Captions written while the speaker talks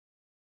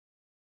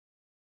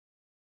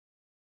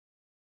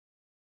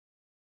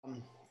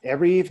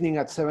Every evening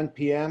at 7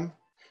 p.m.,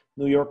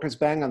 New Yorkers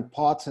bang on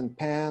pots and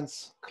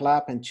pans,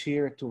 clap and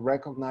cheer to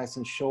recognize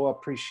and show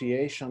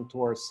appreciation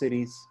to our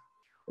city's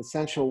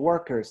essential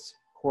workers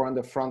who are on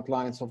the front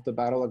lines of the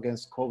battle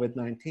against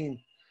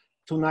COVID-19.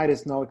 Tonight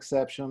is no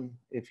exception.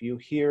 If you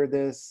hear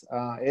this,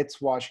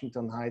 it's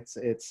Washington Heights,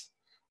 it's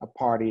a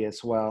party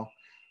as well.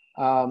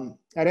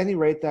 At any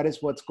rate, that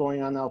is what's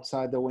going on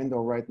outside the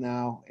window right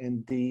now,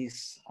 and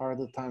these are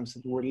the times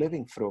that we're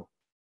living through.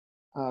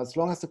 As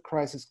long as the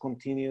crisis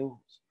continues,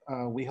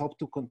 we hope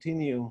to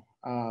continue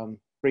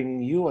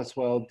bringing you as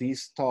well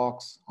these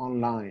talks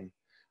online,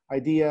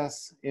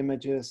 ideas,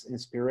 images,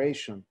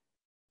 inspiration.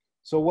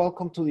 So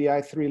welcome to the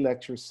I3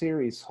 lecture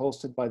series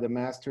hosted by the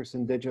Masters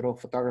in Digital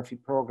Photography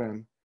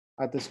program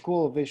at the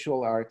School of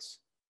Visual Arts.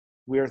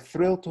 We are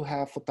thrilled to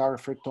have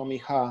photographer Tommy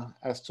Ha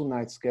as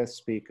tonight's guest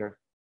speaker.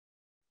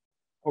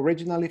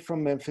 Originally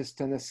from Memphis,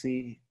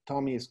 Tennessee,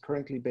 Tommy is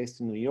currently based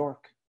in New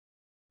York.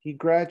 He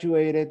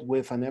graduated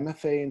with an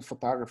MFA in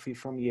photography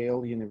from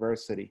Yale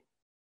University.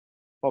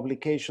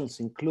 Publications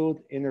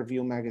include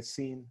Interview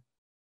Magazine,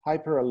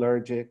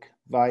 Hyperallergic,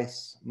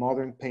 Vice,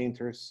 Modern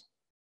Painters,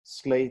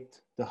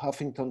 Slate, The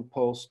Huffington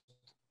Post,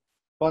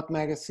 Butt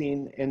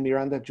Magazine, and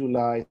Miranda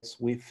July's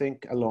We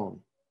Think Alone.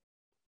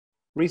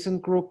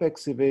 Recent group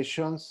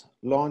exhibitions,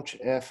 Launch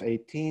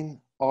F18,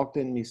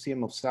 Ogden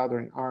Museum of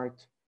Southern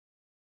Art,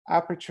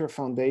 Aperture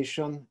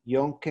Foundation,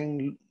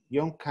 Yongkang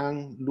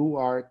Lu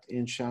Art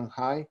in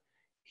Shanghai,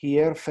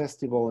 Hier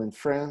Festival in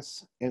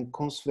France, and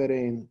Kunstwerke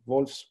in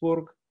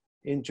Wolfsburg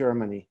in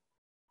Germany.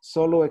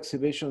 Solo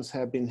exhibitions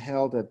have been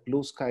held at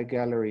Blue Sky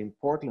Gallery in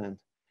Portland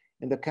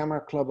and the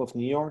Camera Club of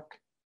New York.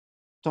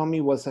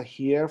 Tommy was a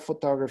Hier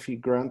Photography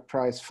Grand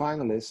Prize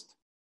finalist,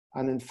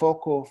 an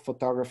Infoco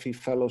Photography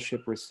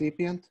Fellowship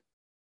recipient,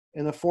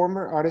 and a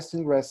former artist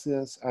in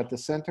residence at the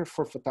Center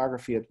for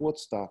Photography at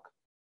Woodstock,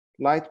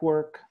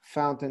 Lightwork,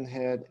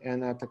 Fountainhead,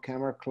 and at the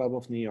Camera Club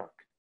of New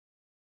York.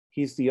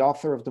 He's the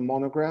author of the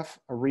monograph,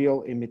 A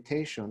Real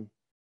Imitation,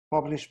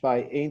 published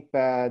by Ain't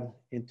Bad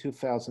in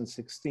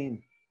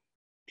 2016.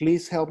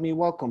 Please help me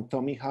welcome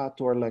Tommy Ha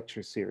to our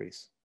lecture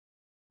series.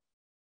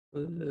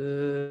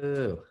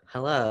 Ooh,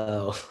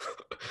 hello.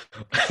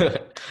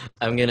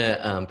 I'm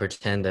gonna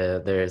pretend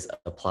there's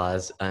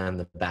applause in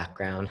the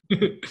background.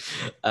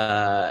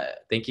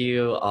 Thank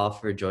you all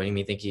for joining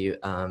me. Thank you,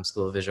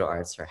 School of Visual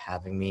Arts, for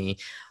having me.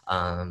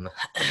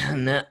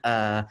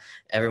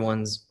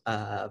 Everyone's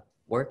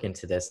work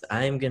into this.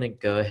 I'm gonna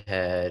go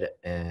ahead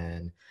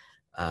and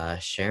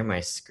share my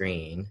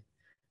screen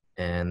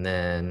and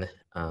then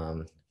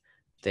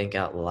think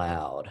out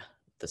loud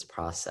this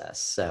process.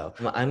 So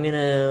I'm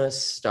gonna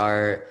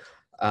start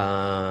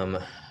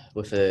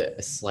with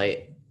a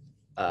slight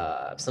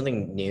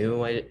something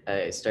new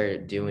I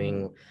started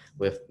doing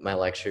with my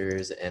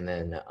lectures, and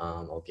then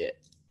I'll get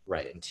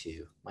right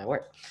into my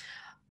work.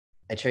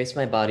 I traced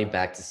my body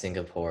back to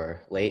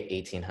Singapore, late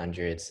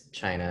 1800s,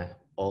 China,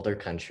 older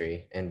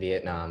country, and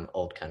Vietnam,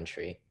 old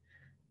country.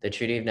 The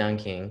Treaty of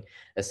Nanking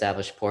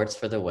established ports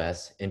for the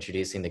West,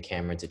 introducing the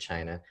camera to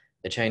China.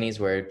 The Chinese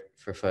word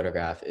for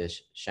photograph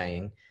is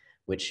shaying,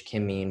 which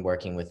can mean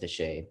working with the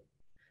shade.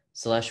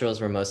 Celestials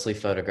were mostly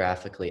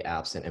photographically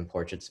absent in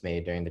portraits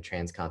made during the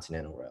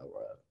Transcontinental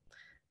Railroad.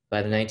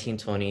 By the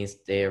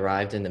 1920s, they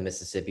arrived in the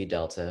Mississippi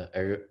Delta,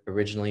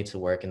 originally to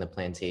work in the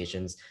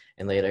plantations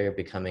and later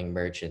becoming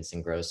merchants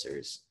and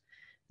grocers.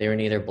 They were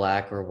neither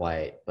black or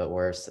white, but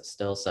were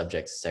still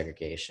subject to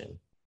segregation.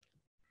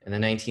 In the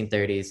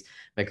 1930s,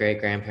 my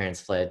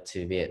great-grandparents fled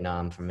to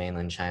Vietnam from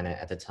mainland China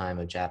at the time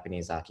of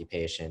Japanese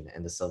occupation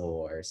and the Civil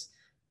Wars,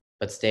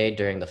 but stayed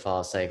during the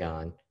fall of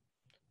Saigon.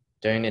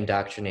 During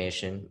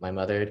indoctrination, my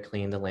mother had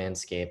cleaned the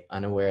landscape,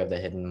 unaware of the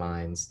hidden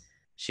mines.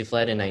 She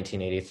fled in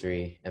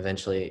 1983,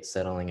 eventually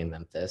settling in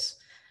Memphis,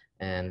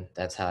 and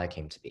that's how I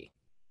came to be.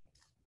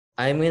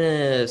 I'm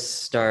gonna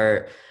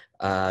start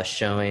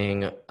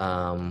showing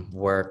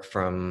work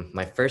from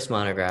my first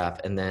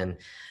monograph and then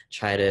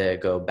try to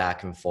go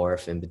back and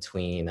forth in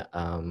between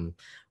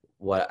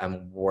what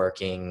I'm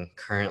working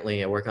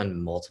currently. I work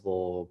on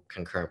multiple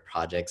concurrent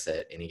projects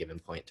at any given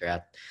point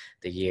throughout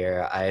the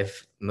year.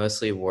 I've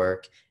mostly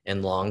work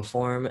in long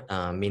form,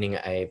 meaning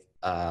I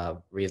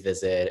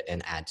revisit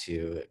and add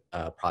to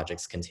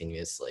projects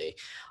continuously.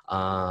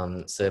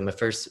 So my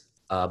first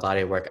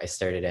body of work I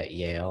started at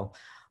Yale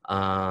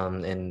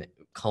and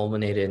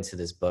culminated into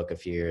this book a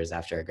few years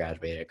after I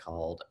graduated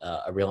called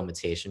A Real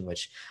Imitation,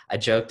 which I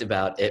joked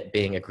about it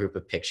being a group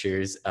of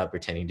pictures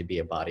pretending to be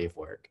a body of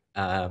work.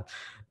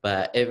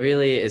 But it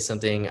really is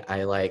something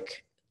I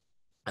like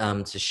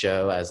to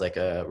show as like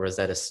a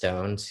Rosetta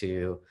Stone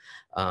to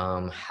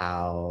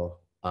how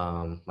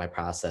my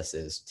process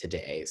is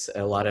today. So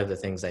a lot of the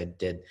things I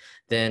did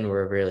then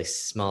were really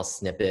small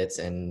snippets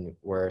and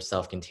were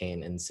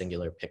self-contained in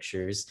singular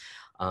pictures,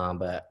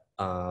 but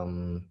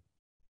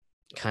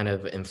kind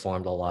of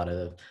informed a lot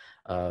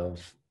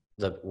of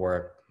the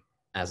work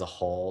as a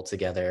whole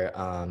together,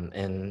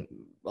 and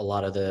a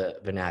lot of the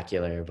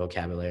vernacular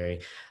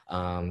vocabulary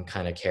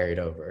kind of carried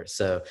over.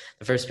 So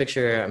the first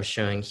picture I'm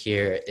showing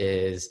here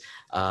is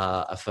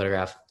a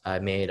photograph I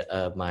made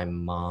of my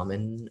mom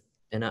and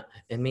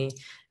me,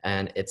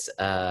 and it's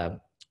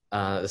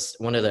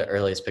one of the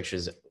earliest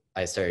pictures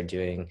I started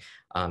doing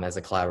as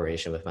a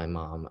collaboration with my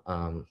mom.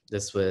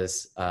 This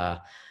was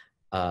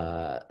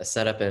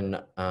set up in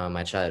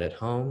my childhood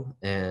home,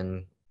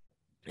 and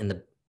in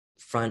the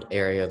front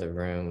area of the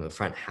room, the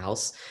front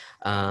house.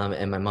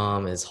 And my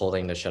mom is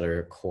holding the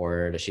shutter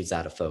cord. She's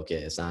out of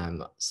focus.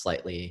 I'm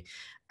slightly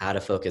out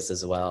of focus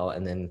as well.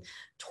 And then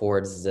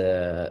towards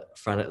the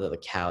front of the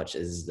couch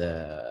is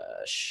the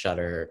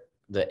shutter,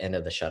 the end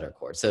of the shutter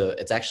cord. So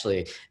it's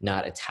actually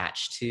not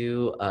attached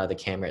to the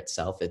camera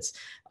itself. It's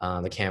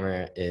the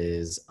camera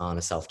is on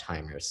a self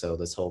timer. So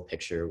this whole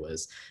picture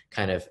was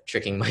kind of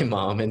tricking my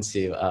mom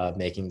into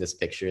making this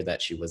picture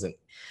that she wasn't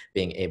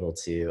being able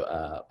to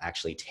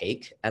actually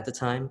take at the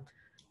time.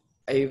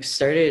 I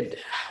started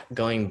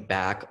going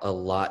back a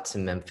lot to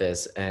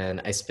Memphis,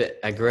 and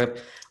I grew up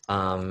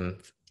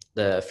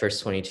the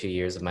first 22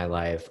 years of my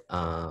life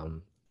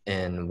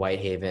in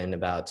Whitehaven,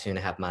 about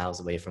 2.5 miles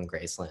away from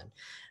Graceland,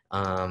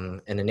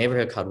 in a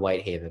neighborhood called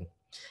Whitehaven.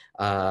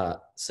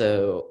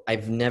 So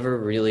I've never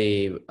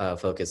really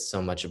focused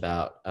so much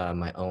about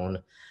my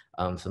own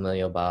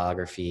familial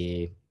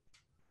biography,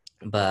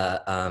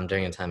 but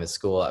during a time at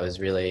school, I was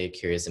really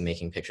curious in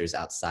making pictures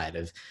outside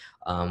of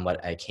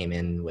what I came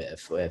in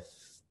with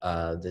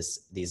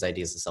these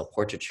ideas of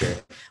self-portraiture,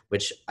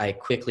 which I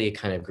quickly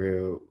kind of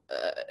grew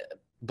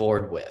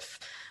bored with.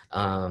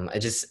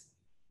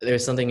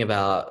 There's something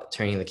about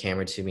turning the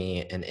camera to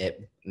me and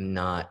it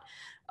not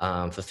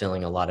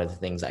fulfilling a lot of the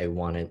things I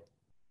wanted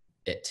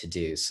it to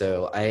do.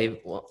 So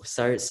I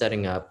started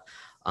setting up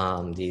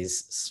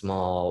these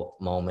small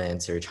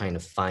moments or trying to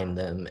find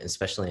them,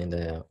 especially in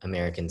the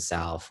American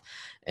South.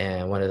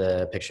 And one of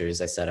the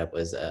pictures I set up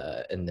was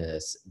in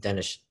this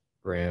dentist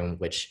room,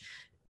 which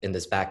in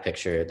this back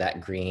picture,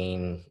 that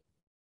green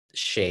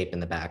shape in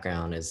the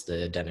background is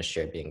the dentist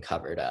chair being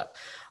covered up.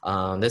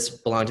 This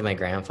belonged to my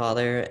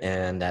grandfather,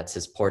 and that's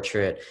his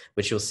portrait,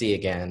 which you'll see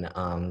again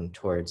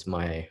towards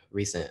my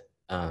recent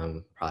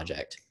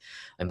project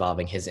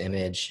involving his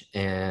image.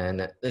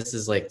 And this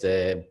is like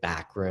the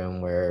back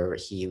room where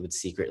he would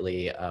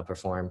secretly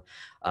perform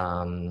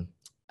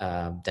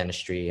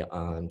dentistry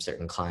on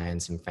certain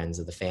clients and friends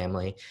of the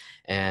family.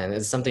 And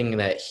it's something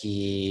that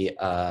he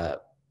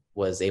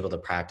was able to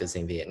practice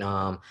in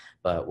Vietnam,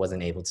 but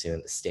wasn't able to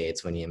in the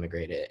States when he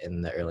immigrated in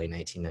the early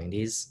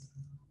 1990s.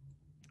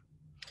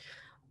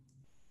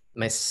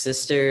 My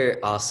sister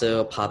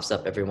also pops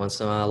up every once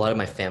in a while. A lot of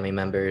my family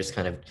members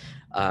kind of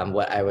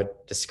what I would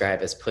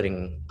describe as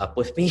putting up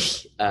with me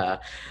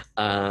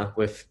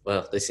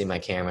well, they see my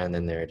camera and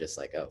then they're just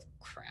like, oh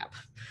crap.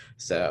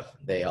 So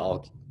they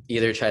all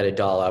either try to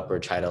doll up or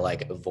try to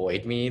like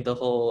avoid me the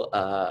whole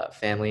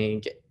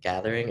family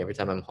gathering every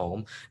time I'm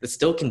home. It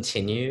still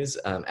continues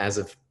as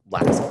of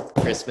last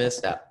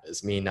Christmas. That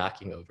was me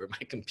knocking over my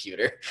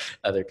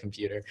other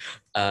computer.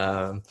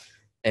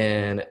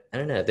 And I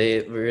don't know,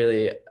 they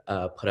really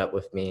put up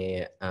with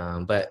me.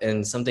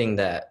 And something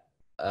that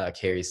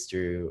carries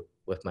through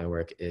with my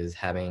work is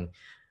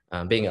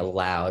being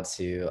allowed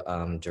to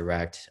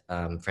direct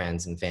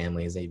friends and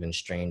families, even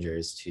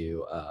strangers,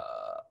 to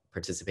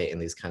participate in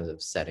these kinds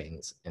of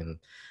settings and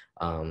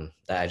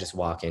that I just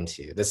walk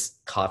into. This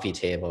coffee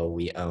table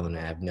we own,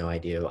 I have no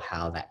idea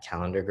how that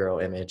calendar girl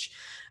image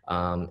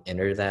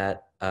entered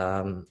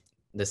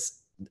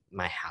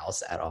my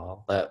house at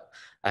all, but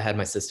I had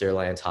my sister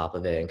lay on top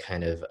of it and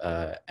kind of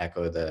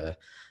echo the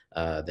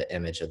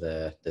image of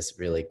this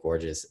really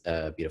gorgeous,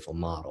 beautiful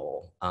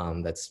model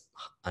that's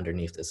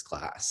underneath this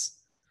glass.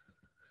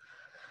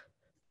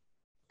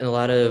 And a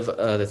lot of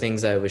the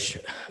things I was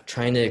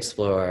trying to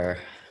explore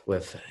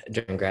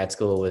during grad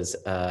school was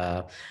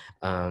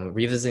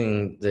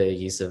revisiting the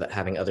use of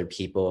having other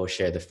people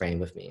share the frame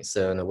with me.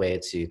 So in a way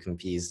to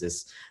confuse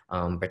this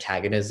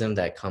protagonism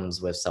that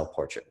comes with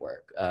self-portrait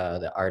work,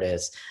 the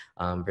artist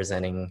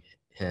presenting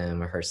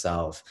him or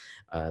herself,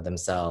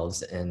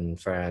 themselves in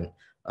front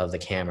of the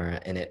camera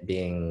and it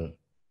being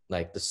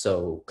like the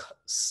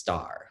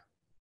star.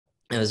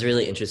 I was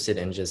really interested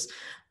in just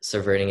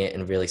subverting it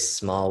in really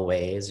small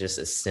ways, just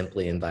as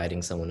simply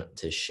inviting someone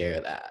to share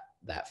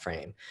that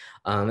frame.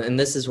 And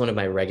this is one of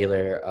my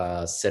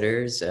regular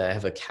sitters. I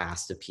have a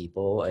cast of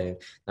people, and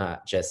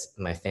not just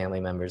my family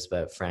members,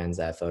 but friends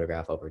that I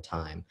photograph over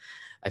time.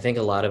 I think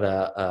a lot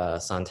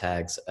of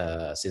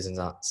Susan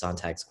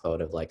Sontag's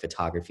quote of like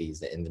photography is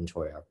the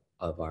inventory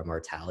of our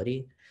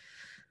mortality.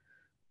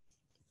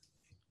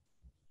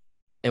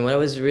 And what I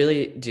was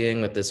really doing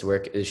with this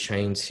work is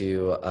trying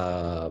to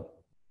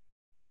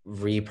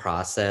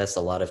reprocess a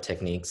lot of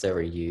techniques that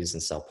were used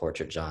in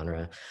self-portrait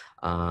genre.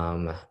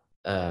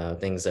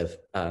 Things of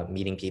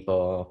meeting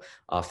people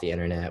off the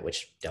internet,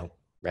 which don't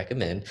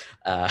recommend,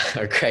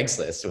 or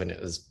Craigslist when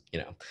it was,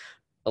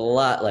 a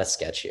lot less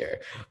sketchier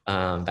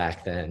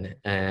back then.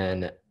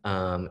 And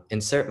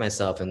insert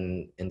myself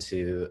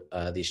into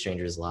these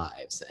strangers'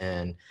 lives.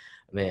 And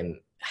I mean,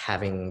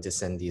 having to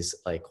send these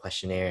like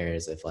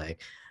questionnaires of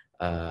like,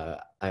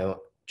 I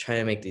try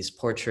to make these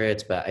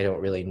portraits, but I don't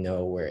really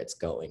know where it's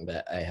going.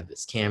 But I have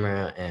this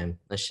camera, and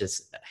let's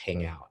just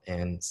hang out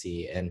and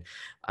see. And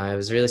I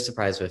was really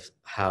surprised with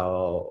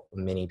how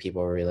many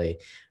people were really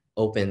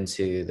open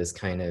to this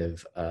kind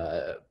of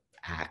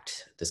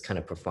act, this kind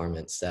of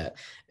performance that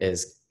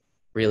is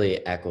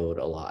really echoed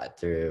a lot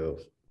through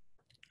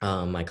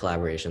my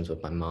collaborations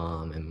with my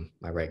mom and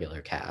my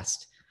regular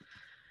cast.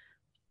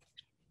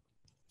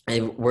 I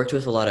worked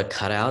with a lot of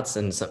cutouts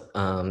and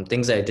some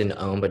things that I didn't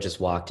own but just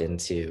walked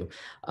into.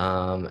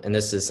 And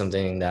this is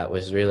something that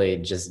was really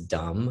just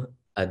dumb,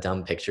 a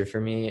dumb picture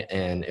for me.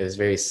 And it was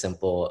very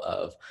simple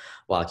of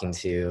walking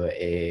to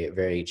a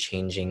very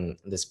changing,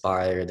 this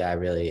bar that I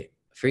really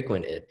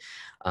frequented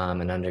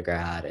in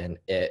undergrad, and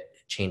it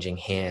changing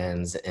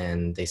hands,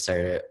 and they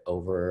started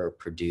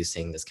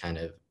overproducing this kind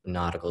of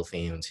nautical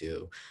theme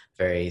to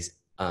very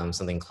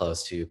something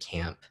close to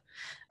camp.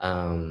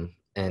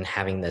 And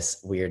having this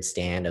weird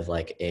stand of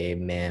like a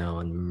male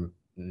and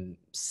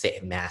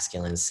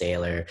masculine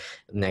sailor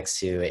next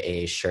to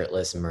a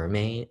shirtless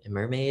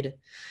mermaid.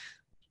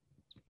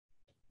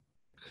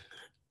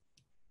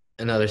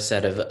 Another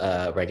set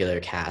of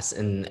regular cast.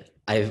 And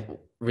I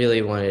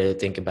really wanted to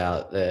think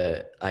about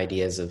the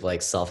ideas of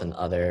like self and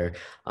other,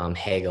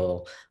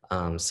 Hegel,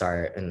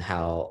 Sartre, and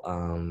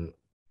how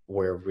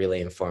we're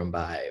really informed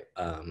by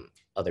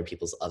other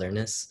people's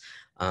otherness.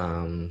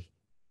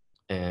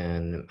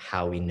 And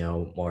how we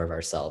know more of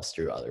ourselves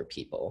through other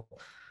people.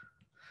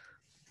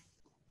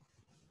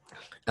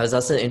 I was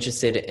also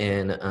interested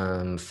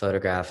in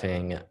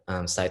photographing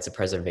sites of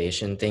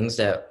preservation, things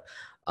that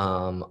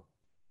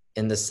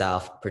in the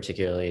South,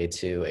 particularly,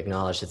 to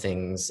acknowledge the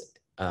things,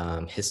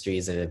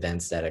 histories and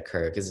events that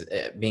occur. Because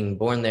being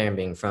born there and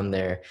being from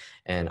there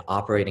and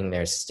operating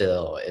there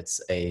still,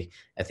 I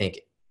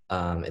think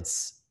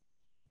it's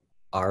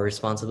our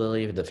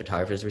responsibility, the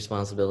photographer's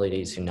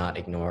responsibility, to not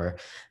ignore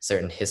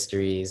certain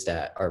histories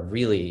that are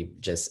really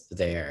just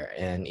there.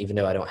 And even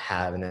though I don't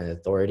have an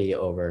authority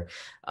over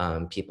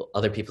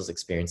other people's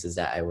experiences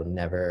that I would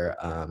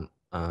never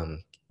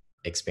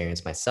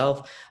experience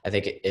myself, I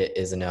think it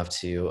is enough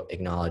to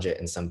acknowledge it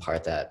in some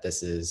part, that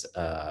this is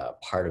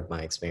part of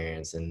my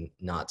experience, and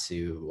not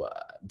to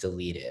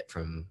delete it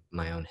from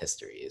my own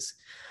histories.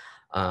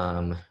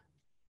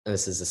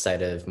 This is the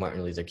site of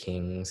Martin Luther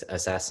King's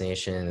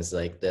assassination. Is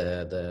like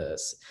the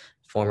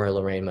former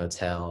Lorraine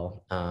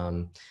Motel,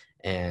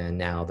 and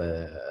now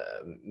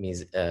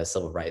the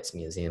Civil Rights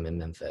Museum in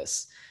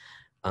Memphis.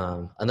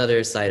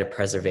 Another site of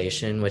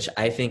preservation, which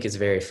I think is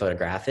very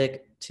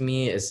photographic to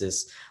me, is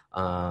this.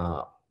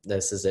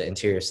 This is the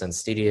Interior Sun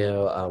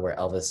Studio where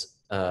Elvis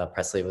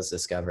Presley was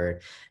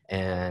discovered,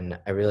 and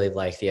I really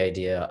like the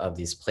idea of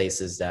these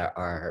places that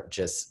are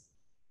just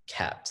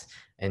kept,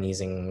 and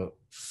using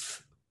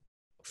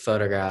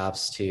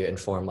photographs to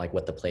inform like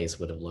what the place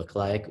would have looked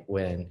like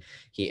when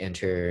he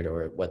entered,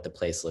 or what the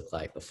place looked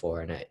like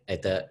before. And I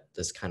thought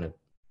this kind of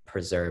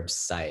preserved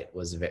site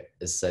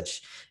is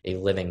such a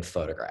living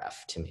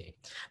photograph to me,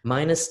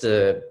 minus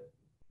the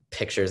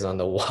pictures on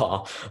the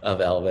wall of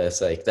Elvis.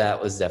 Like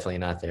that was definitely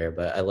not there,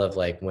 but I love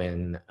like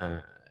when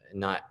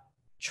not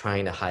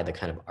trying to hide the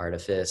kind of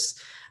artifice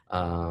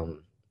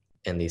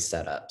in these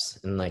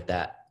setups, and like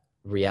that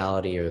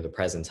reality or the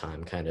present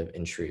time kind of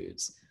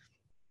intrudes.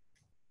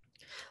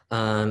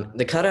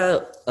 The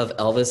cutout of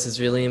Elvis is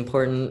really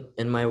important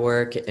in my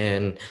work,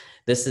 and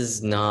this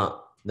is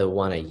not the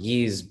one I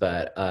use,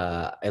 but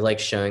I like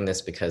showing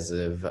this because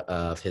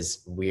of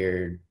his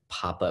weird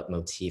pop-up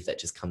motif that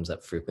just comes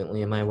up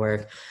frequently in my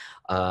work.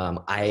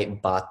 I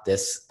bought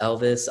this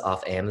Elvis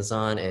off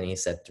Amazon, and he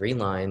said 3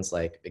 lines,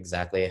 like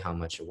exactly how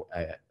much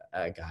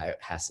a guy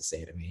has to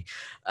say to me.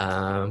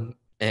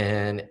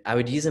 And I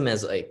would use him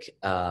as like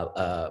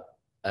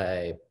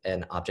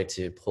an object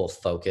to pull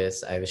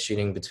focus. I was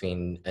shooting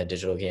between a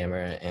digital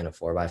camera and a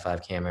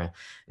 4x5 camera.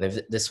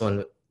 And this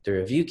one,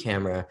 through a view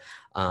camera,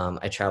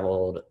 I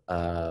traveled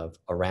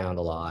around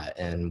a lot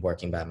and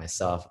working by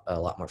myself a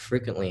lot more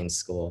frequently in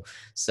school.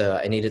 So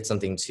I needed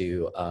something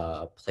to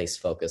place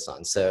focus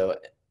on. So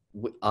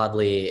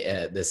oddly,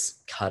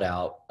 this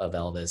cutout of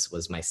Elvis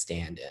was my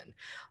stand-in.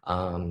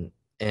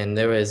 And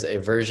there was a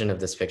version of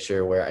this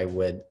picture where I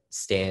would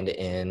stand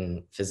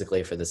in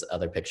physically for this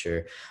other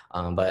picture,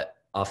 but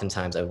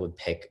oftentimes I would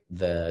pick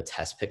the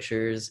test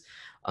pictures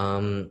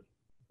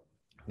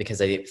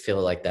because I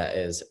feel like that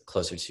is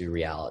closer to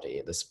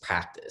reality, this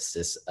practice,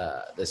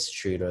 this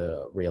true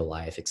to real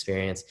life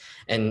experience.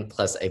 And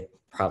plus, I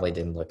probably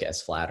didn't look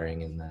as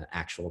flattering in the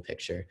actual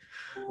picture.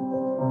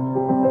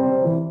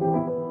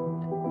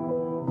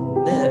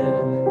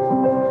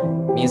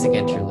 The music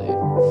interlude.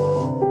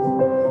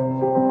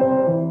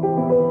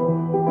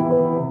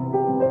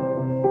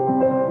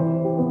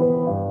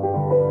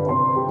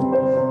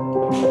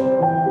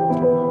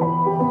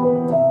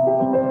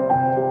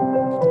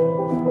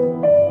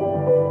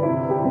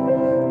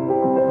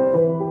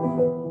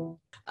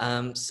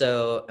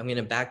 So I'm going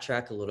to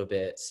backtrack a little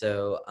bit.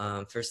 So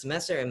for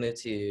semester, I moved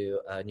to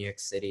New York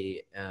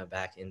City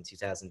back in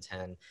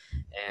 2010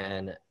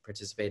 and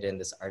participated in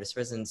this artist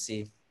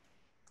residency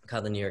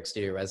called the New York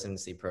Studio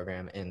Residency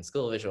Program, and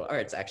School of Visual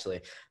Arts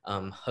actually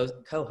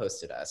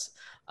co-hosted us,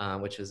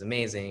 which was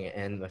amazing.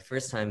 And the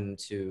first time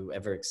to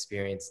ever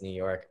experience New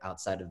York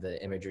outside of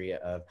the imagery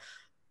of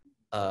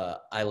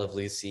I Love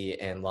Lucy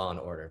and Law and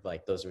Order.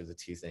 Like those were the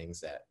two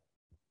things that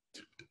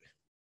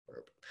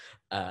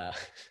uh,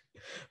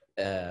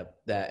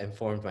 that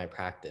informed my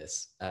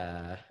practice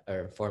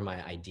or informed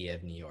my idea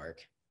of New York.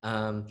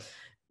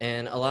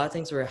 And a lot of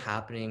things were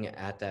happening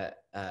at that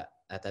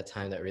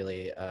time that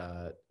really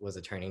was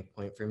a turning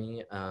point for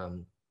me.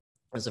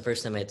 It was the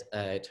first time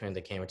I turned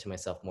the camera to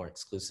myself more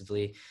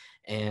exclusively,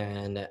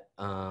 and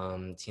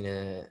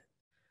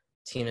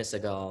Tina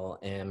Segal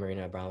and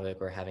Marina Abramovic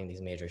were having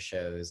these major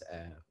shows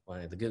at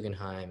one of the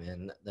Guggenheim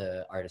and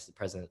the artist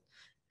present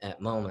at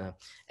MoMA,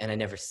 and I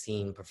never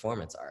seen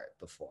performance art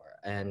before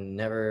and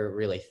never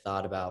really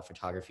thought about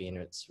photography and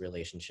its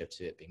relationship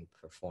to it being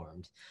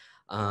performed.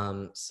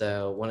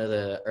 So one of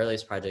the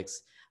earliest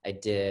projects I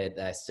did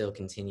that I still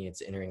continue,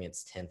 it's entering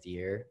its 10th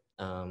year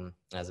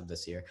as of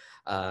this year.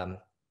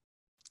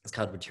 It's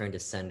called Return to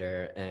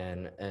Sender,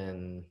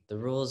 and the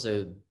rules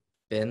have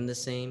been the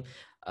same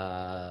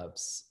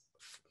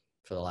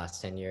for the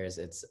last 10 years.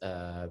 It's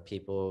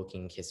people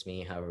can kiss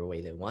me however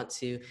way they want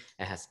to.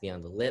 It has to be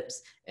on the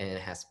lips, and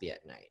it has to be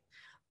at night.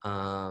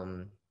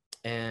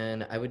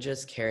 And I would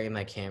just carry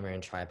my camera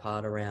and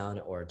tripod around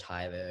or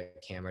tie the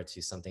camera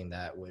to something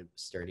that would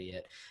sturdy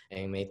it,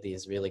 and make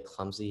these really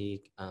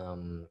clumsy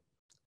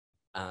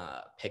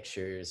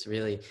pictures,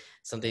 really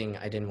something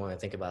I didn't want to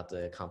think about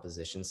the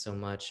composition so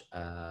much,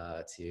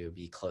 to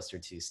be closer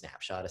to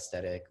snapshot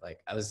aesthetic.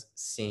 Like I was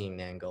seeing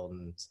Nan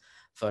Golden's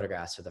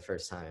photographs for the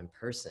first time in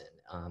person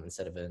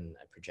instead of in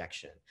a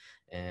projection,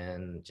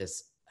 and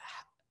just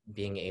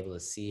being able to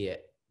see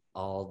it,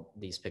 all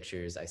these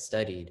pictures I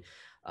studied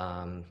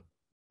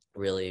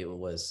really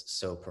was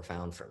so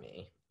profound for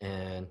me.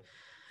 And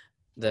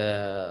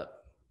the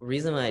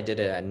reason why I did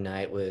it at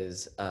night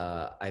was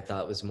I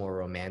thought it was more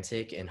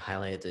romantic and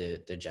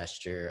highlighted the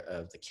gesture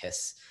of the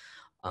kiss.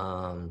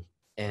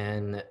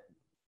 And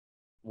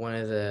one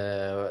of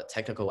the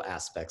technical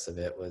aspects of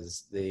it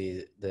was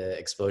the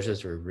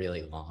exposures were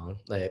really long.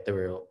 Like they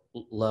were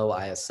low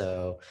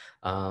ISO,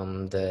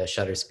 the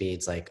shutter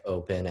speeds like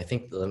open. I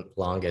think the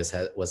longest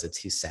was a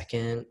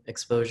 2-second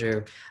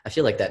exposure. I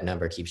feel like that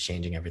number keeps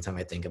changing every time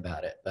I think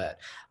about it, but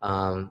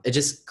it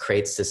just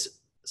creates this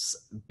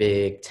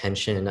big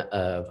tension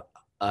of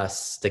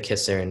us, the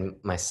kisser, and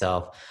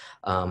myself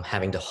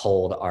having to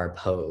hold our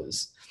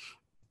pose.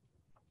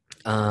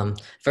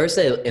 First,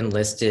 I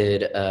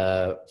enlisted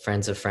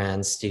friends of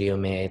friends, studio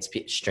mates,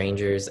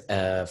 strangers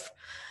of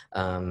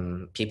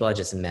people I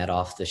just met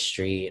off the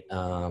street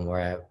or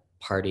at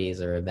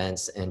parties or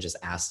events, and just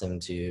asked them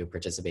to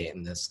participate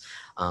in this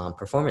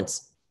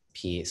performance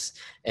piece.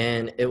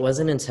 And it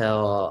wasn't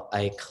until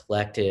I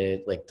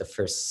collected like the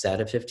first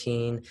set of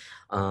 15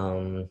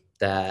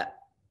 that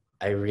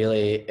I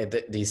really,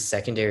 these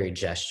secondary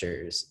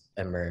gestures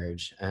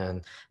emerge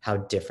and how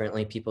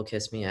differently people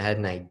kiss me. I had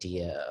an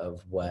idea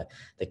of what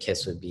the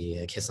kiss would be.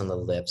 A kiss on the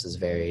lips is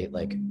very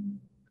like,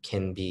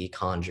 can be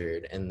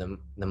conjured in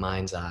the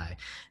mind's eye.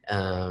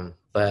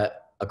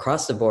 But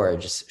across the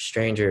board, just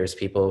strangers,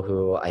 people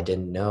who I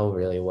didn't know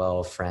really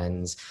well,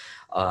 friends,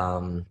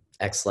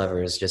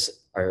 ex-lovers, just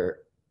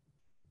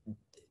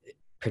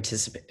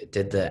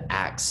did the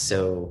act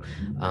so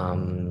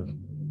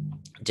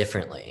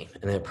differently,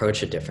 and they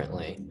approach it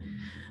differently.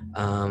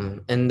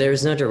 And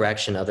there's no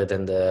direction other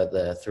than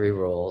the 3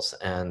 rules.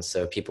 And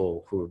so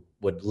people who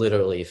would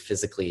literally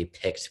physically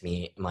picked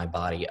my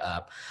body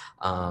up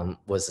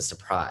was a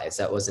surprise.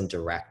 That wasn't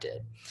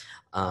directed.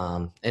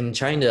 And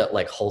trying to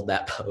like hold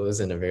that pose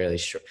in a very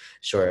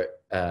short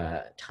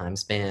time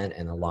span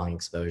and a long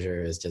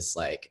exposure is just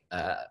like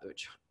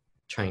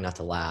trying not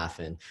to laugh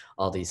and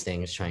all these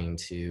things, trying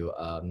to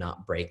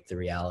not break the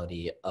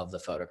reality of the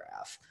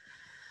photograph.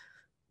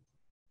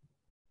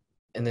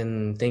 And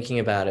then thinking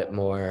about it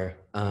more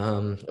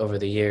over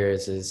the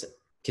years, is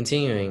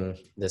continuing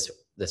this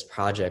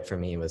project for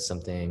me was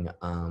something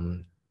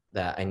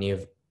that I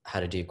knew how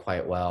to do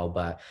quite well,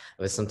 but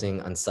it was something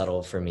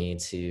unsettled for me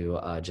to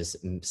just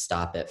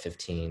stop at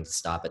 15,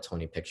 stop at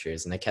 20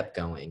 pictures, and I kept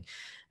going.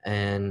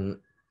 And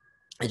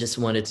I just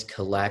wanted to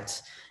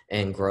collect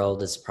and grow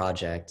this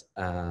project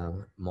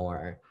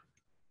more,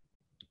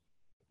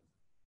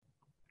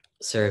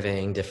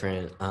 surveying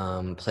different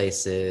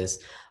places.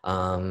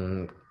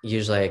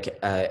 Usually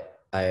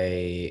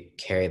I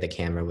carry the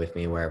camera with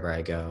me wherever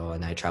I go,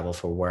 and I travel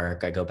for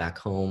work. I go back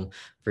home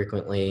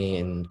frequently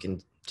and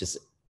can just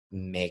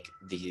make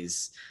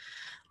these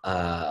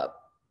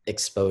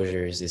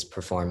exposures, this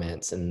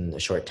performance in a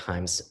short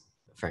time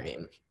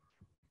frame.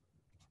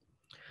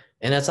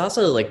 And that's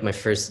also like my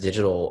first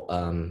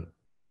digital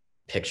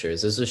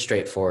pictures. This was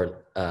straightforward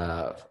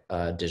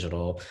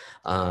digital,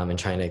 and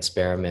trying to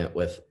experiment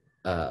with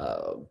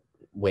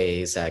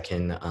ways that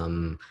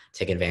can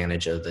take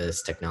advantage of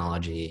this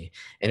technology.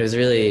 And it was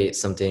really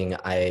something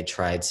I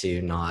tried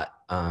to not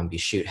be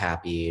shoot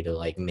happy, to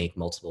like make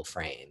multiple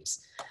frames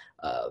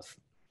of,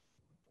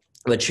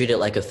 but treat it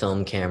like a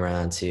film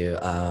camera,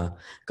 to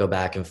go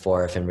back and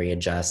forth and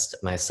readjust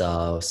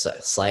myself,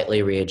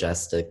 slightly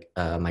readjust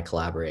my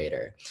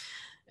collaborator.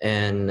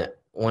 And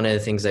one of the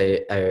things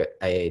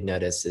I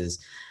noticed is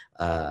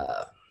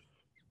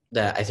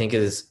that I think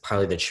is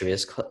probably the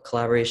truest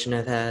collaboration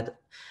I've had.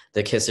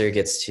 The kisser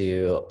gets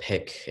to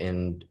pick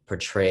and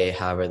portray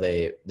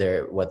however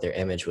what their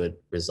image would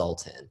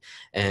result in.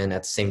 And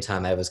at the same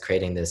time, I was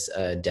creating this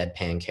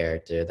deadpan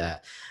character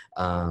that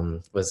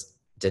was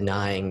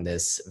denying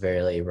this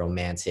very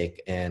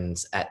romantic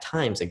and at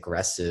times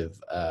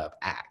aggressive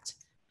act.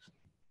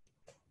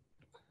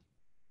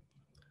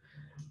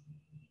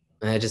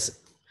 And I just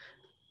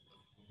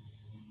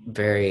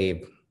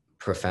very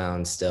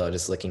profound still,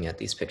 just looking at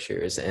these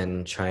pictures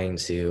and trying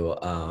to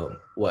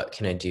what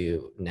can I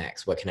do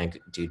next, what can I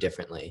do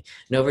differently.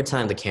 And over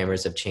time the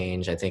cameras have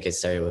changed. I think it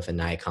started with a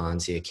Nikon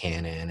to a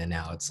Canon, and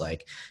now it's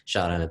like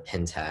shot on a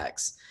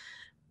Pentax.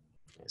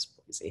 It's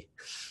easy.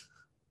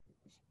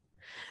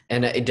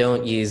 And I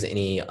don't use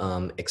any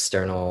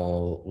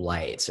external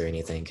lights or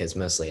anything, because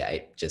mostly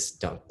I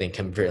just don't think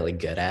I'm really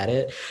good at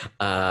it.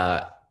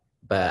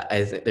 But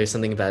there's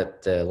something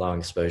about the long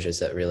exposures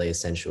that really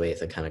accentuate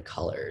the kind of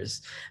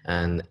colors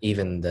and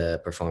even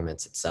the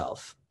performance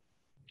itself.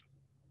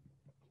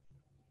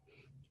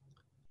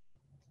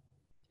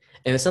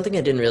 And it's something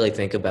I didn't really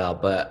think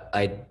about, but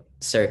I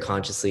started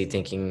consciously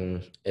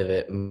thinking of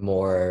it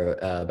more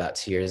about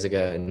 2 years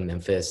ago in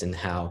Memphis, and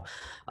how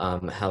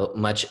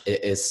much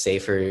it is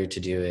safer to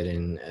do it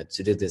and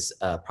to do this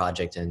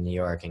project in New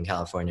York and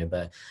California,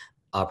 but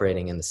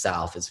operating in the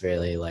South is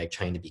really like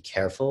trying to be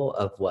careful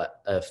of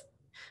what of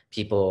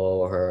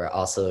people who are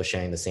also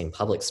sharing the same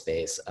public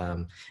space.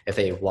 If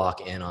they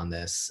walk in on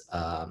this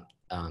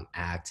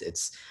act,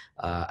 it's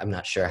I'm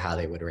not sure how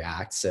they would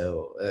react.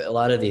 So a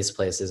lot of these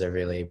places are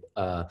really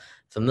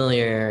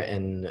familiar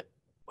and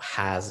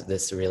has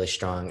this really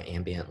strong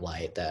ambient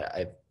light that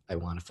I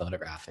want to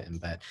photograph in,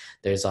 but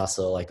there's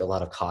also like a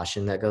lot of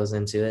caution that goes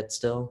into it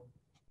still.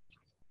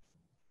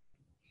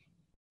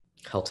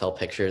 Hotel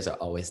pictures are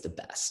always the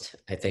best.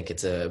 I think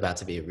it's about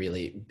to be a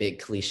really big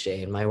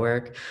cliche in my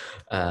work,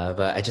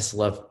 but I just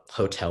love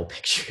hotel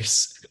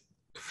pictures.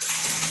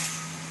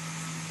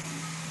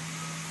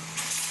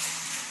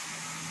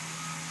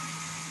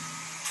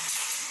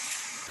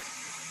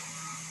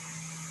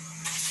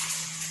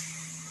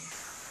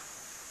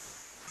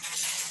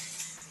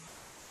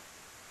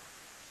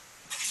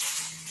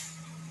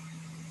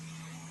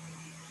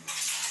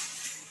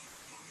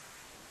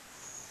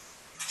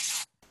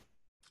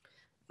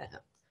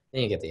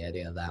 You get the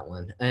idea of that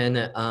one.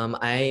 And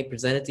I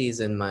presented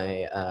these in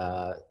my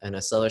in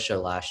a solo show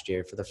last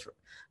year for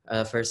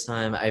the first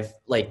time. I've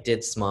like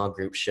did small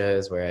group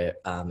shows where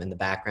in the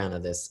background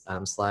of this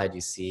slide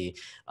you see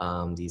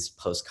these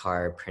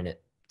postcard printed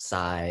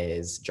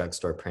size,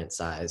 drugstore print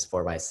size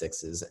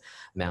 4x6s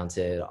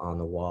mounted on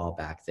the wall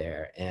back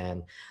there.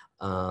 And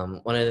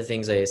one of the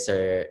things I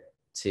started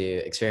to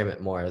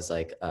experiment more is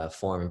like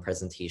form and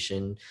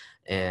presentation.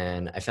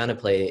 And I found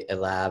a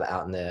lab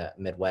out in the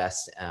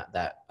Midwest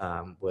that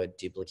would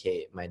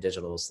duplicate my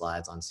digital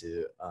slides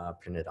onto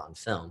printed on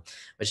film,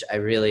 which I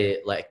really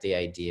liked the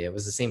idea. It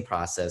was the same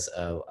process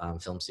of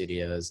film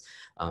studios,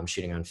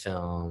 shooting on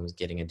films,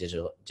 getting it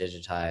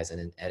digitized and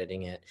then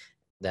editing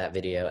that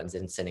video and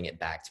then sending it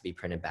back to be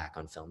printed back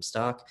on film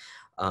stock.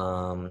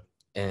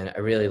 And I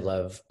really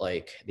love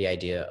like the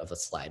idea of a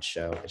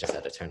slideshow. I just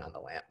had to turn on the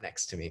lamp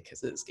next to me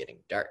because it's getting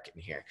dark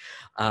in here.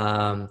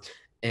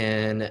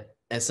 And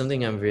as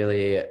something I'm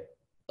really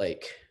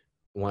like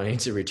wanting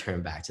to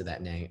return back to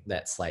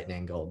that slight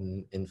Nan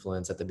Golden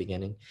influence at the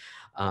beginning.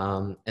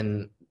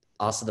 And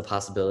also the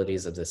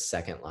possibilities of this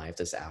second life,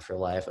 this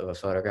afterlife of a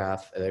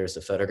photograph. There's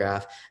the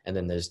photograph and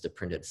then there's the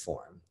printed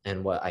form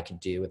and what I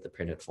could do with the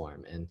printed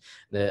form. And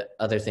the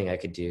other thing I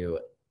could do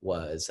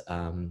was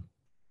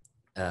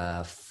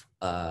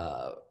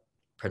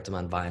print them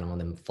on vinyl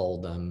and then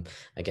fold them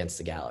against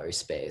the gallery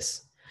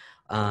space.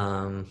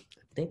 I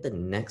think the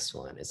next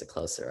one is a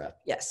closer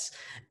up. Yes.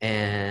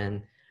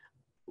 And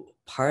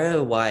part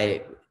of why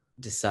I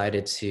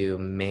decided to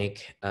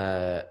make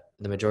the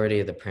majority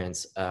of the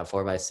prints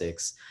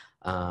 4x6,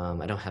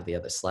 I don't have the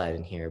other slide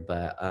in here,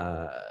 but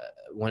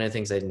one of the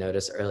things I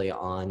noticed early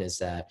on is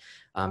that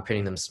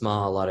printing them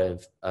small, a lot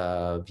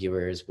of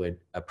viewers would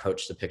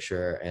approach the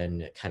picture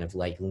and kind of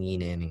like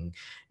lean in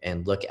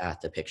and look at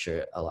the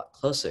picture a lot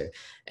closer.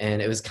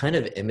 And it was kind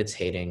of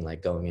imitating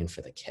like going in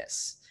for the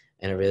kiss.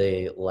 And I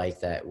really like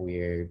that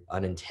weird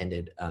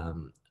unintended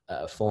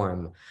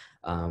form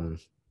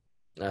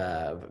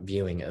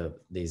viewing of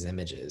these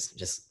images.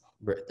 Just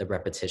the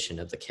repetition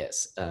of the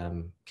kiss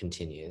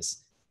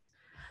continues.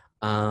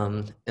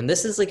 And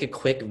this is like a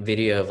quick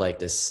video of like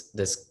this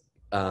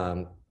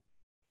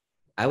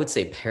I would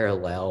say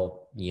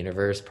parallel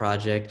universe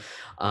project.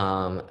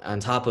 On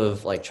top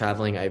of like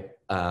traveling,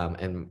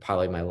 and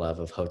probably my love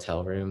of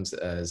hotel rooms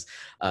is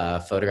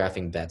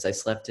photographing beds I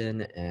slept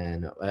in.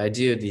 And when I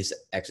do these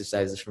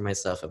exercises for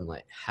myself, I'm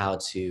like, how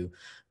to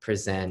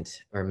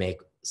present or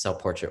make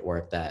self-portrait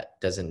work that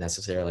doesn't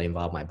necessarily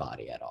involve my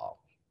body at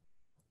all.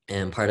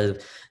 And part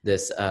of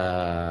this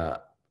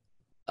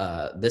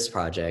this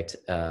project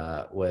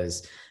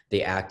was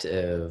the act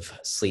of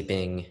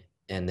sleeping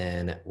and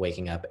then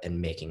waking up and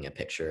making a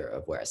picture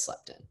of where I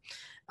slept in.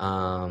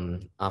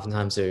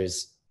 Oftentimes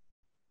there's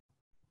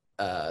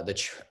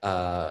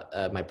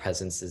my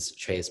presence is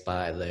traced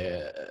by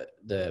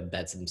the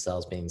beds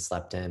themselves being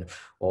slept in,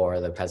 or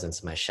the presence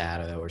of my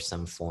shadow, or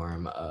some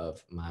form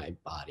of my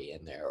body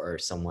in there, or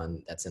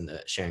someone that's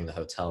sharing the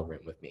hotel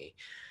room with me.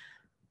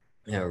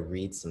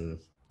 Read some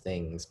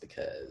things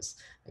because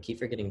I keep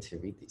forgetting to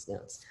read these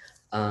notes.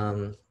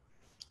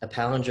 A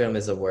palindrome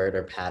is a word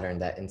or pattern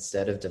that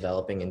instead of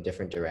developing in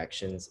different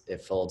directions,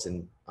 it folds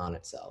in on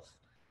itself,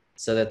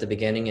 so that the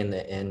beginning and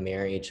the end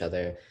mirror each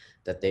other,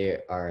 that they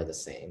are the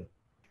same.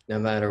 No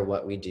matter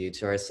what we do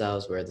to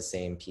ourselves, we're the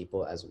same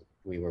people as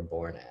we were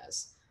born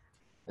as.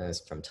 And it's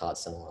from Todd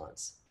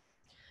Solondz.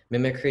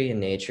 Mimicry in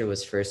nature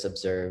was first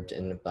observed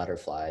in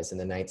butterflies in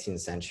the 19th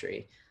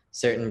century.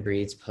 Certain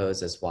breeds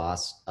pose as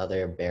wasps,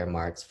 other bear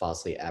marks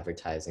falsely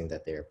advertising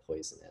that they are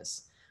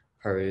poisonous.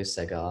 Haru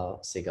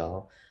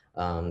Segal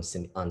on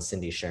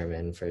Cindy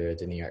Sherman for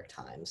the New York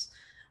Times.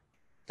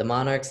 The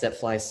monarchs that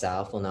fly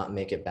south will not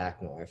make it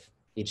back north.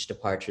 Each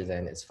departure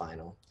then is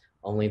final.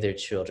 Only their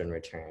children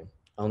return.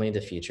 Only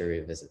the future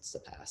revisits the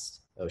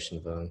past. Ocean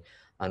Vuong,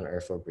 on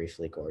Earth we're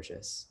briefly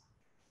gorgeous.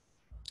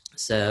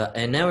 So,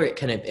 and now we're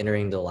kind of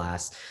entering the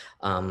last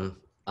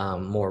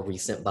more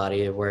recent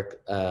body of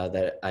work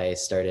that I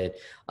started.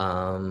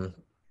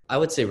 I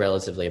would say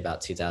relatively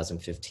about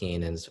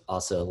 2015, and it's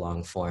also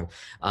long form.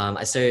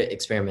 I started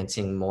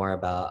experimenting more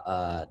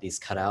about these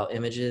cutout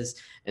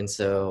images. And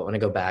so when I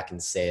go back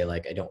and say,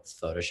 like, I don't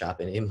Photoshop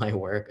any of my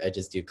work, I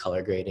just do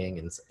color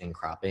grading and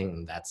cropping,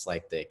 and that's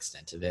like the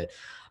extent of it.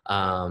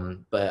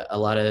 But a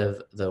lot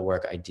of the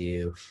work I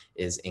do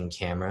is in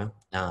camera,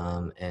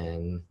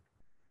 and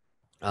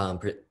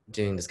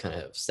doing this kind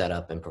of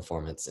setup and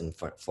performance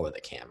for the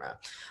camera.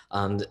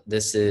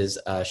 This is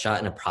shot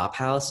in a prop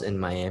house in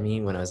Miami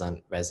when I was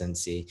on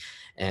residency.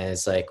 And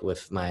it's like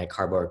with my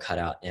cardboard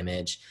cutout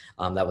image.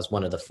 That was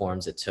one of the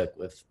forms it took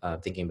with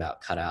thinking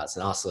about cutouts,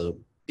 and also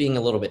being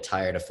a little bit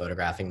tired of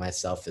photographing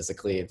myself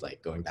physically,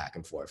 like going back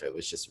and forth. It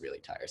was just really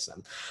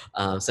tiresome.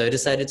 So I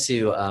decided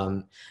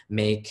to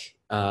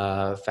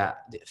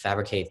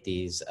fabricate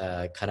these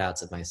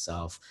cutouts of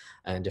myself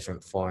in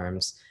different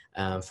forms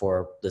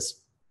for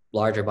this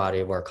larger body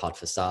of work called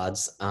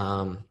Facades.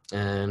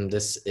 And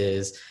this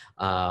is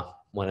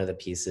one of the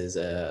pieces.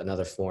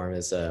 Another form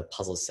is a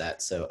puzzle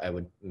set. So I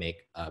would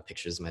make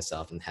pictures of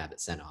myself and have it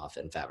sent off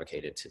and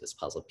fabricated to this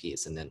puzzle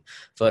piece, and then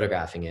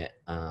photographing it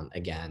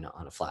again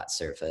on a flat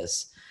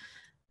surface.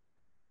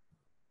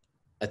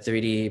 A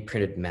 3D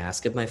printed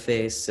mask of my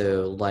face.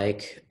 So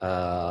like,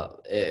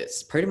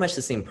 it's pretty much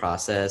the same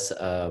process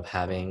of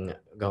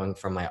going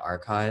from my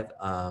archive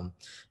of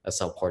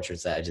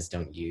self-portraits that I just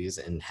don't use,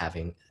 and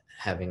having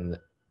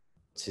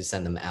to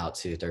send them out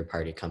to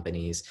third-party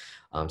companies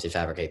to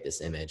fabricate this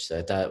image. So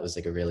I thought it was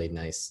like a really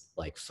nice,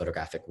 like,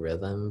 photographic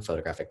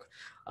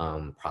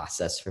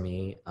process for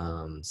me.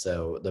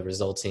 So the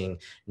resulting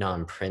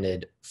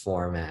non-printed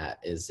format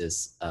is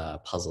this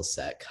puzzle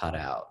set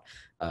cutout,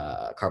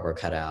 cardboard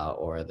cutout,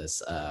 or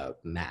this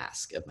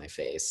mask of my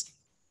face,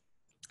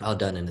 all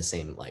done in the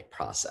same like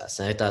process.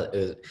 And I thought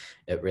it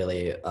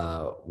really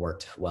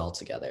worked well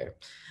together.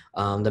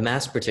 The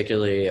masks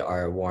particularly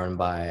are worn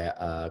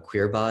by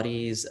queer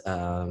bodies,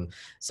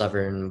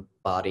 Southern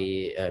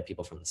body,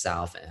 people from the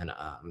South, and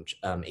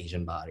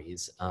Asian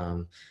bodies.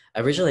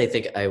 Originally, I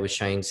think I was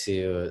trying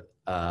to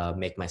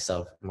make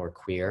myself more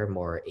queer,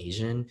 more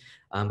Asian,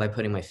 by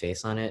putting my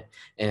face on it.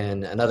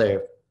 And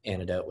another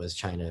antidote was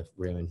trying to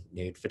ruin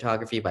nude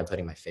photography by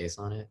putting my face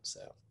on it.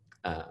 So,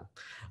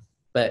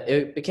 but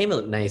it became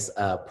a nice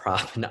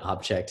prop and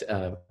object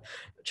of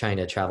trying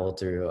to travel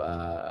through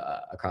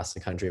across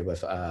the country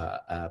with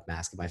a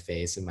mask of my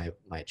face and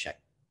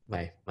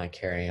my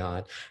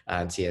carry-on.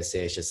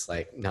 TSA is just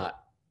like not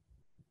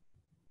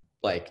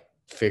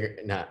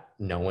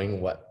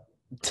knowing what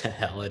the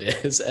hell it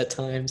is at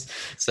times.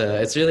 So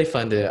it's really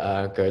fun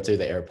to go through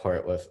the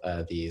airport with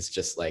these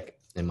just like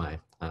in my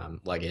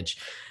luggage.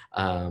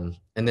 And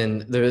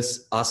then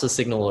there's also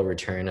signal a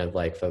return of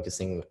like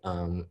focusing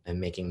and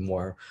making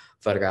more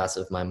photographs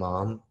of my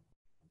mom.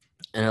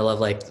 And I love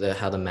like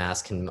how the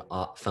mask can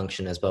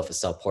function as both a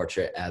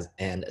self-portrait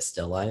and a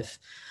still life.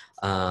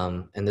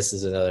 And this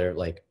is another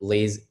like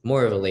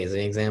more of a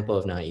lazy example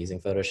of not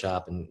using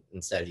Photoshop, and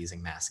instead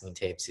using masking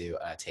tape to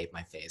tape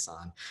my face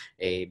on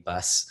a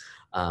bus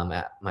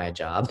at my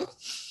job.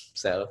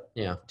 So,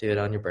 do it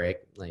on your break,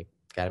 like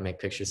got to make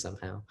pictures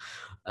somehow.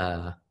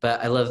 But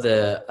I love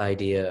the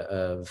idea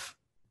of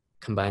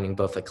combining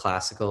both a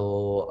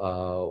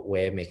classical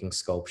way of making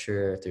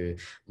sculpture through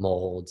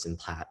molds and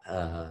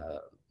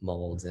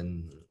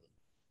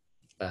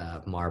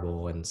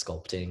marble and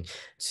sculpting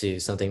to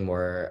something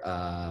more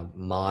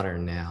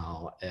modern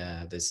now,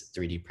 this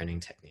 3D printing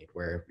technique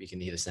where you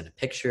can either send a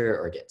picture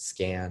or get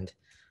scanned.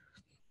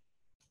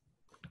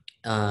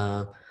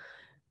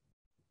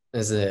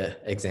 As an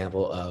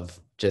example of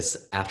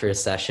just after a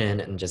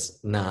session and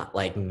just not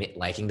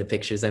liking the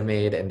pictures I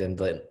made, and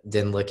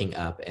then looking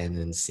up and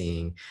then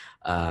seeing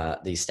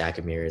these stack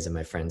of mirrors in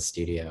my friend's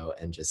studio,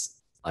 and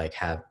just like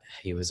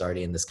he was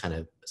already in this kind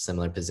of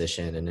similar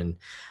position, and then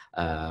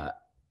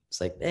it's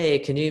like, hey,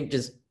 can you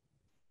just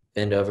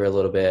bend over a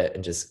little bit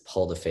and just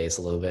pull the face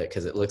a little bit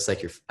because it looks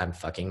like I'm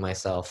fucking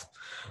myself.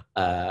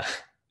 I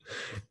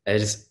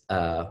just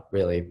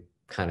really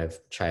kind of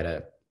try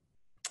to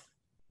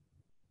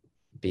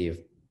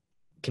be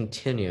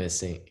continuing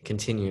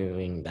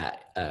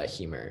that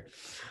humor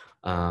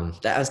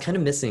that I was kind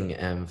of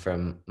missing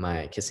from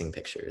my kissing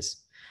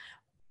pictures.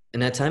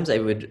 And at times I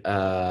would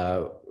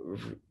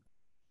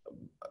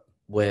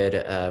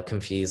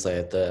confuse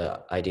like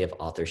the idea of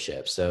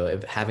authorship. So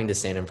if having to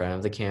stand in front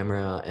of the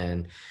camera,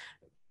 and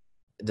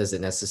does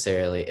it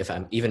necessarily,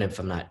 even if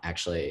I'm not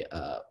actually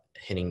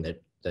hitting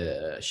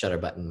the shutter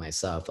button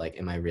myself, like,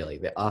 am I really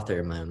the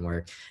author of my own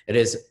work? It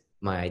is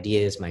my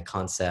ideas, my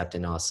concept,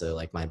 and also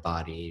like my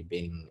body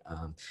being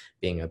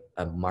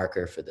a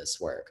marker for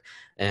this work.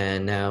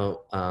 And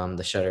now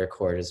the shutter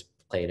cord has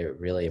played a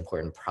really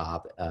important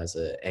prop as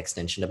an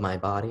extension of my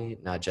body,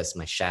 not just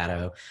my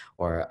shadow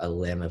or a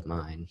limb of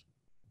mine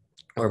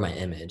or my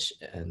image.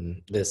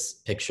 And this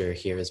picture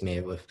here is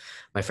made with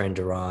my friend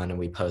Duran, and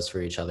we posed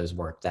for each other's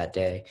work that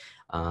day,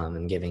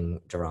 and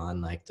giving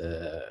Duran like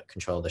the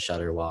control of the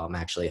shutter while I'm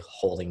actually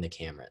holding the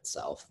camera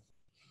itself.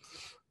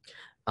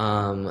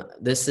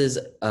 This is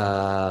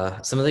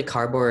some of the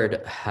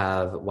cardboard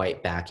have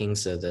white backing,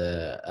 so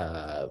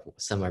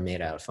some are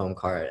made out of foam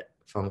core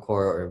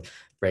or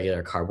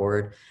regular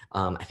cardboard.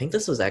 I think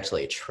this was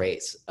actually a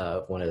trace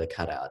of one of the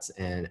cutouts,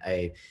 and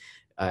I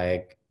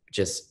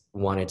just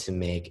wanted to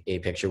make a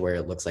picture where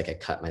it looks like I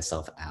cut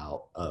myself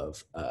out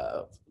of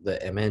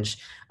the image.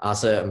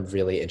 Also, I'm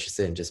really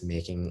interested in just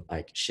making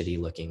like shitty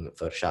looking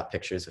Photoshop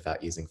pictures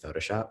without using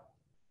Photoshop.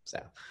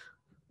 So,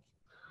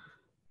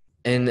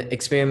 and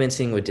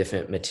experimenting with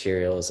different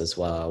materials as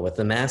well. With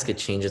the mask, it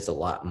changes a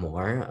lot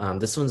more.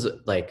 This one's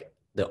like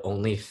the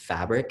only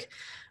fabric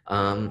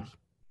fabric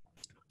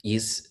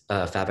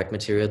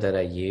material that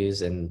I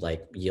use, and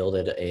like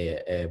yielded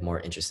a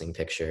more interesting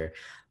picture.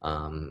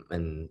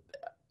 And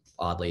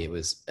oddly, it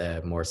was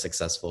more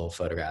successful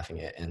photographing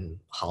it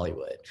in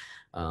Hollywood,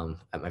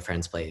 at my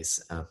friend's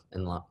place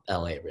in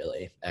LA,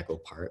 really, Echo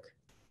Park.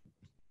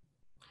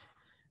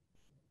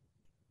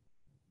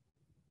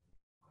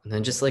 And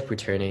then just like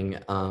returning,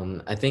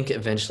 I think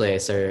eventually I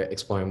started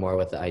exploring more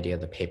with the idea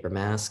of the paper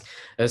mask.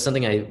 It was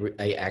something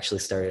I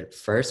actually started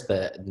first,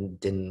 but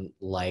didn't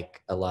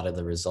like a lot of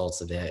the results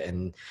of it.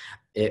 And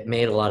it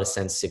made a lot of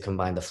sense to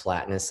combine the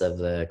flatness of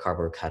the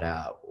cardboard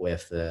cutout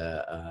with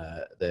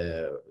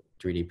the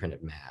 3D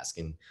printed mask.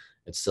 And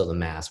it's still the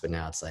mask, but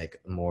now it's like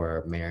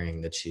more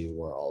marrying the two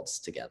worlds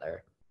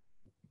together.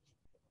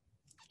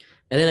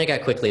 And then I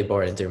got quickly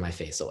bored and threw my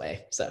face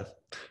away. So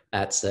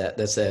that's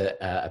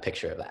a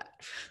picture of that.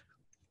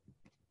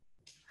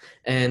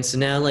 And so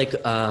now, like,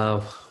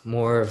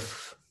 more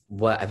of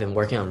what I've been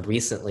working on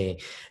recently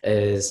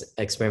is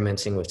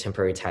experimenting with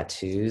temporary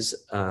tattoos.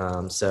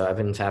 So I've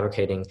been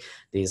fabricating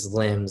these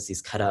limbs,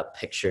 these cut up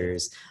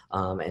pictures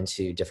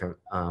into different,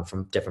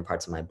 from different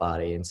parts of my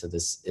body. And so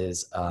this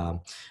is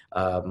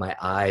my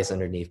eyes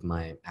underneath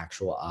my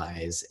actual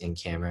eyes in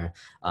camera.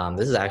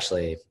 This is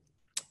actually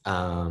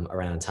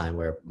around a time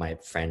where my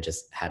friend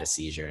just had a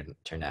seizure, and it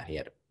turned out he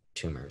had a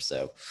tumor.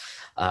 So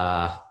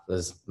it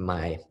was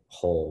my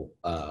whole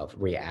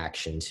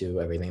reaction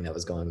to everything that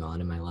was going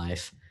on in my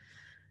life.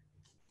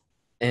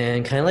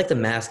 And kind of like the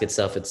mask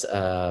itself,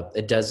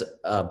 it does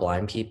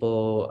blind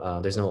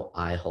people. There's no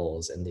eye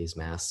holes in these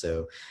masks,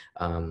 so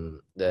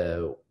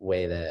the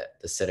way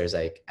that the sitters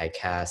I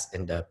cast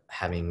end up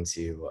having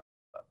to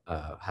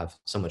have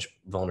so much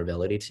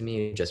vulnerability to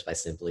me just by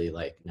simply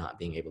like not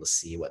being able to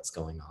see what's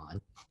going on.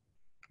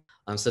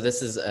 So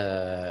this is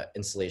an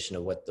installation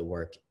of what the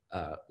work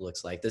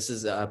looks like. This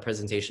is a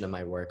presentation of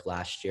my work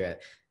last year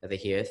at the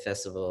Here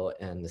Festival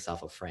in the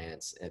south of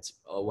France. It's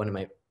one of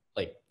my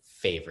like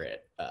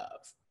favorite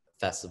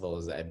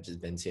festivals that I've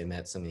just been to. I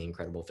met so many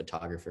incredible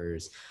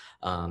photographers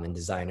and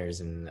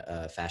designers and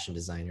fashion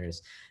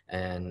designers,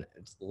 and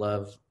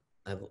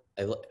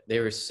they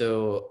were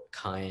so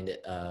kind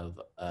of,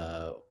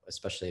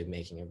 especially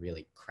making a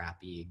really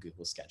crappy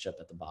Google SketchUp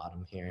at the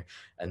bottom here,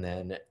 and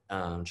then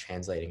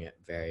translating it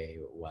very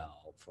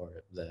well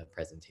for the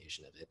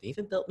presentation of it. They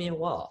even built me a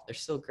wall. They're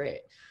so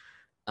great.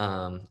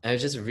 I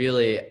was just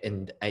really,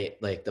 and I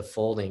like the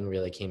folding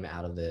really came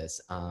out of this.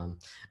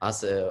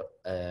 Also,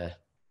 I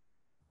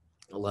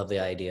love the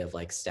idea of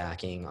like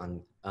stacking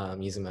on,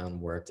 using my own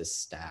work to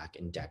stack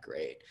and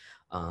decorate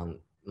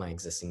my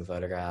existing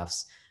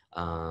photographs.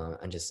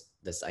 And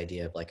just this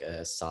idea of like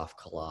a soft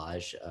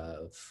collage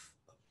of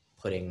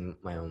putting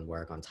my own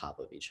work on top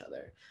of each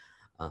other.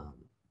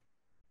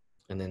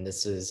 And then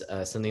this is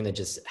something that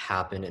just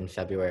happened in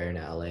February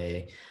in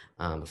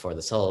LA before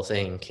this whole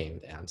thing came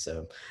down.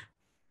 So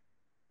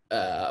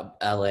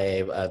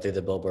LA through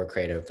the Billboard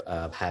Creative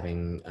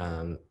having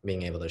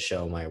being able to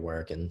show my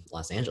work in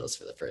Los Angeles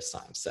for the first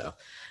time. So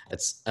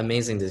it's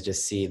amazing to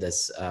just see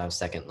this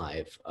second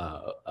life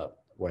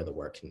where the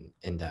work can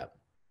end up.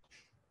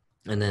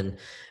 And then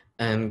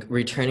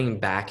returning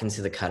back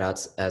into the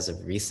cutouts as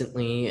of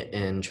recently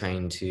and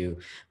trying to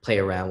play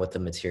around with the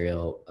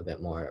material a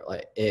bit more.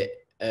 Like it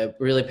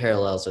really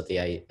parallels with the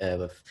idea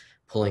of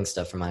pulling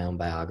stuff from my own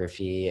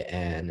biography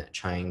and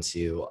trying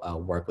to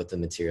work with the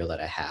material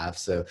that I have.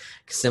 So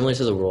similar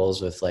to the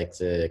rules with like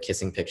the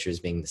kissing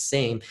pictures being the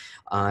same,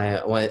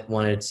 I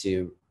wanted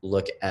to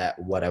look at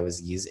what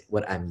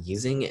I'm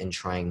using and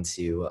trying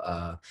to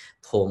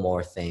pull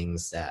more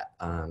things that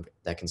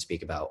that can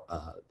speak about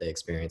the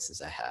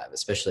experiences I have,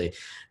 especially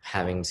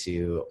having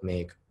to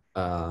make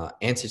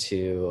answer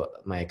to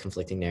my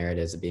conflicting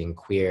narratives of being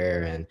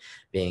queer and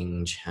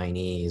being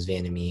Chinese,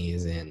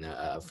 Vietnamese,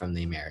 and from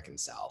the American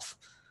South.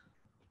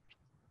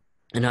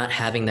 And not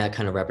having that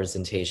kind of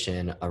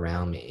representation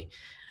around me.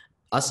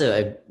 Also,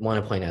 I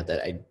want to point out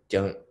that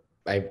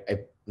I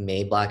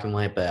made black and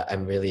white, but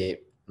I'm really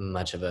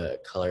much of a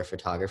color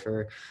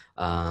photographer.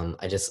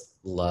 I just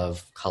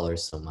love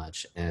colors so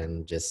much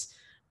and just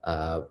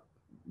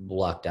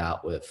lucked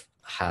out with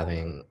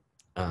having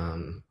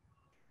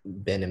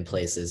been in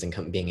places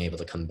and being able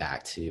to come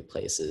back to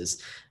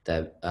places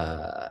that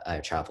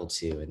I traveled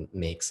to and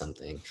make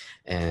something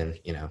and,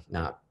 you know,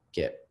 not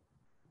get,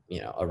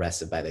 you know,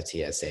 arrested by the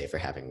TSA for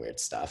having weird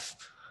stuff,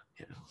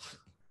 you know,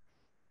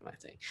 my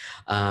thing.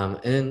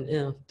 And, you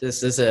know,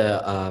 this is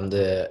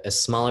a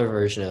smaller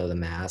version of the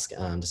mask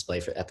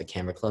displayed at the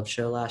Camera Club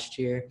show last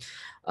year.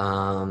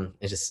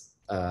 It just,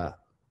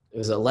 it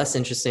was a less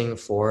interesting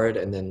forward,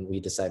 and then we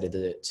decided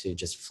to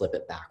just flip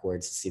it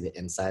backwards to see the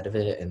inside of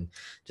it and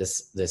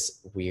just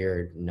this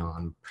weird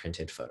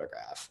non-printed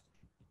photograph.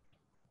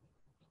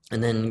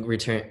 And then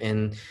return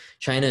and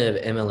trying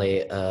to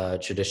emulate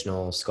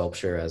traditional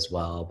sculpture as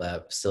well,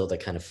 but still the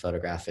kind of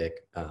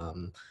photographic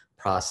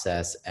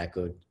process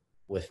echoed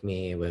with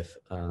me with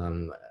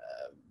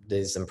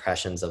these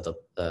impressions of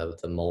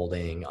the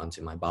molding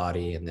onto my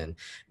body and then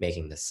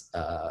making this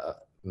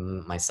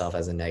myself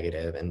as a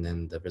negative and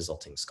then the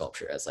resulting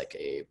sculpture as like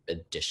a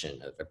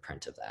addition of a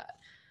print of that.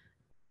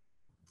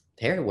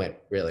 The hair went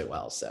really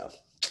well, so.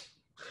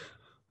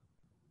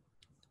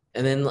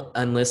 And then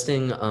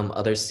enlisting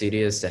other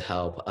studios to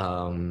help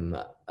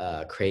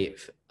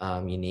create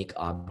unique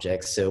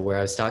objects. So where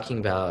I was talking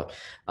about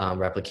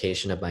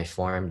replication of my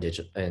form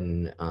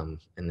in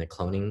the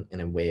cloning,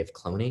 in a way of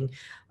cloning,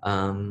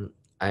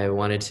 I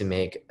wanted to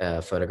make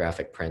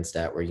photographic prints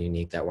that were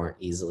unique, that weren't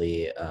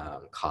easily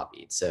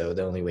copied. So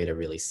the only way to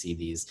really see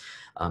these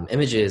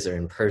images are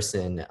in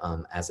person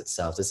as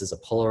itself. This is a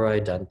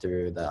Polaroid done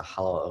through the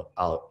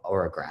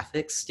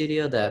holographic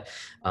studio that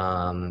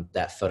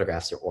that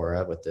photographs your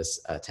aura with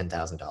this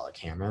 $10,000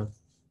 camera.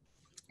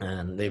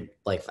 And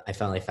I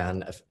finally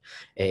found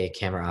a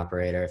camera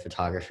operator, a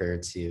photographer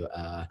to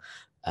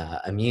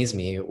amuse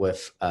me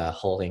with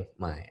holding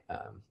my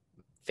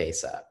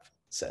face up.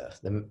 So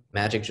the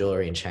magic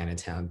jewelry in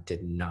Chinatown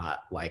did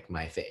not like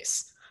my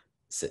faces.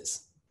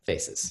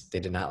 They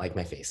did not like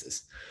my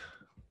faces.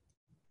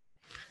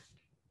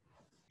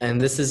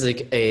 And this is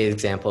like a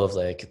example of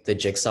like the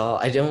jigsaw.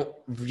 I don't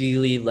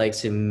really like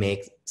to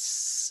make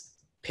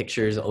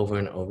pictures over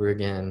and over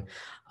again.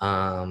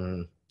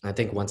 I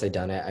think once I've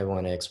done it, I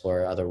want to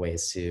explore other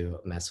ways to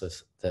mess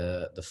with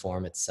the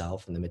form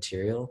itself and the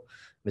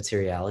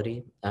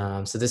materiality.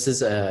 So this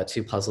is a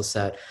 2 puzzle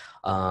set.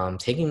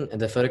 Taking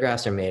the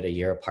photographs are made a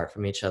year apart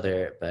from each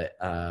other, but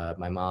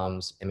my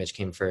mom's image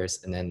came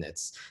first, and then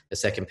it's the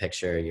second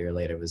picture a year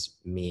later was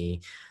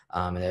me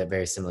in a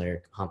very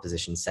similar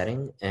composition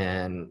setting,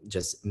 and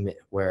just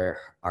where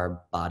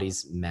our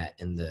bodies met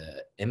in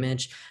the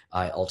image,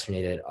 I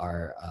alternated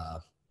our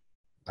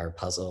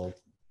puzzle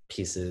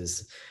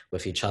pieces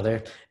with each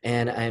other,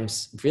 and I'm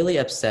really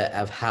upset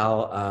of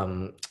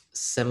how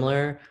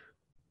similar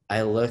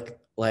I look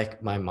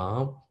like my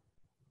mom.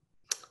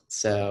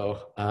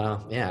 So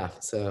yeah,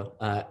 so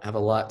I have a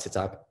lot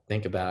to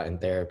think about in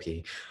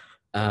therapy.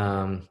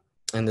 And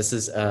this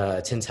is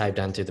a tintype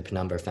done through the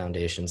Penumbra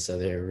Foundation, so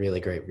they're a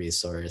really great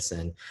resource.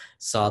 And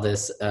saw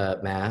this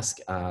mask.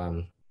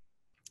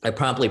 I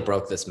promptly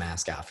broke this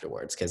mask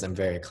afterwards because I'm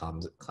very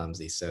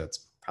clumsy, so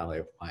it's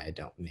probably why I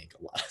don't make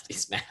a lot of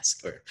these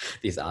masks or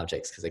these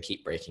objects, because I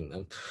keep breaking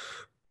them.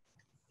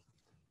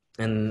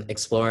 And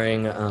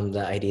exploring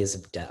the ideas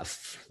of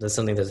death. That's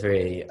something that's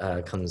very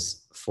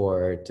comes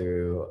forward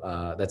through,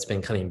 that's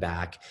been coming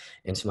back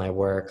into my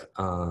work,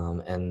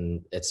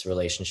 and its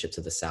relationship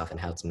to the South and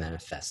how it's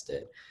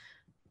manifested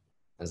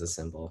as a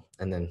symbol.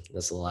 And then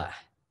this I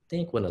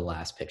think one of the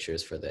last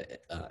pictures for the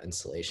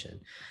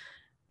installation.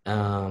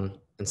 And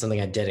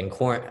something I did in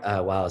while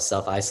I was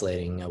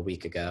self-isolating a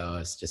week ago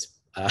is just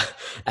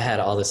I had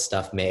all this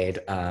stuff made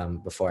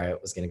before I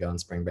was going to go on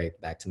spring break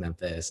back to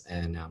Memphis,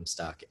 and now I'm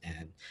stuck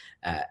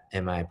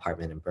in my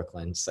apartment in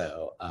Brooklyn.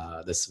 So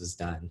this was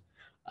done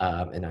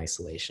in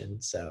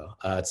isolation. So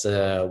it's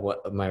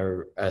what my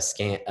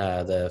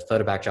the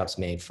photo backdrop's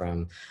made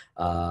from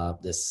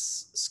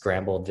this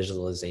scrambled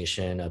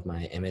visualization of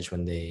my image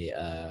when the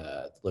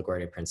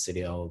LaGuardia Print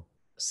Studio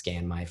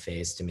scanned my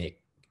face to make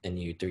a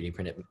new 3D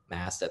printed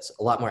mask that's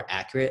a lot more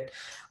accurate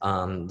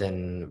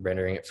than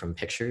rendering it from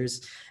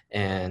pictures.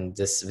 And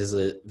this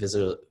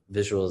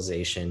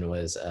visualization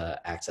was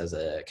acts as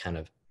a kind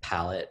of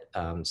palette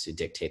to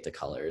dictate the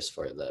colors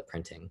for the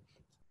printing.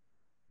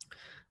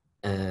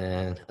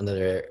 And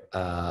another,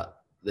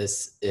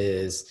 this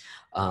is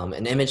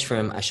an image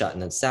from I shot in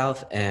the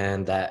South,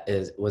 and that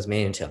was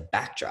made into a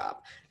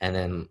backdrop, and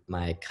then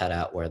my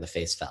cutout where the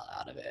face fell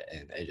out of it,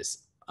 and I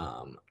just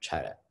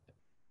try to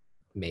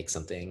make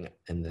something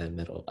in the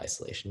middle of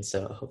isolation.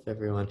 So I hope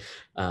everyone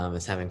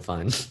is having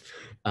fun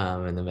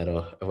in the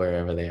middle,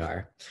 wherever they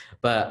are.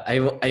 But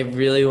I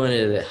really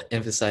wanted to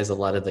emphasize a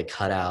lot of the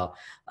cutout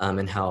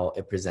and how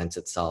it presents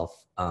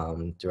itself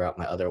throughout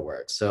my other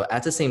work. So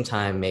at the same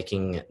time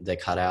making the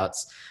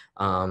cutouts,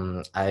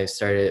 I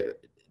started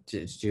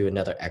to do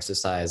another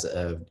exercise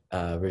of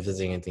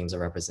revisiting themes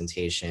of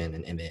representation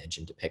and image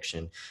and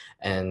depiction.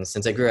 And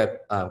since I grew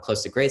up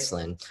close to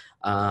Graceland,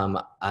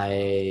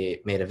 I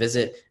made a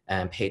visit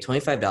and paid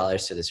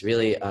 $25 to this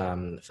really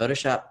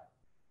Photoshop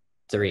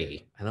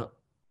 3. I don't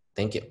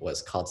think it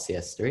was called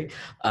CS3.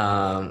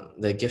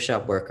 The gift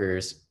shop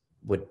workers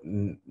would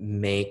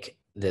make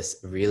this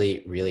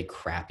really, really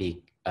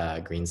crappy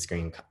green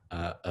screen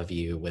of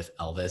you with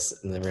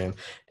Elvis in the room.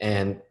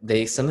 And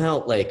they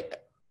somehow like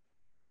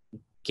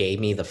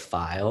gave me the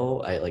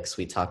file. I like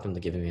sweet talked them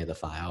to giving me the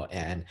file.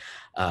 And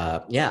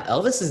yeah,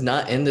 Elvis is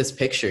not in this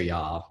picture,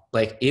 y'all.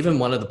 Like even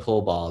one of the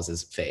pool balls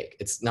is fake.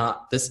 It's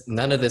not this,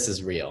 none of this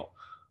is real.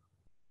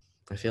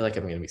 I feel like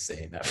I'm gonna be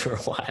saying that for a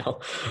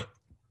while.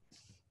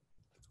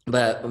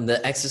 But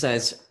the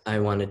exercise I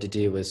wanted to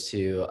do was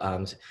to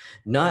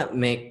not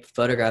make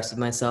photographs of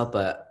myself,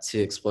 but to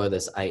explore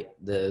those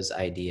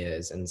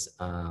ideas and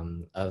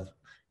of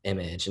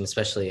image, and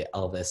especially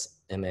Elvis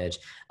image.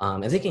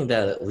 And thinking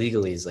that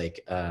legally is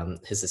like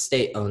his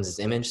estate owns his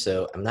image,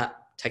 so I'm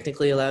not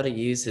technically allowed to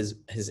use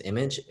his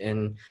image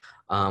in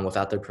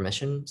without their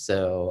permission.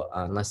 So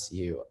unless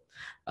you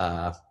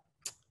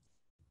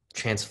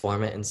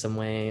transform it in some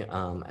way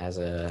as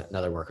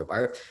another work of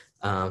art.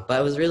 But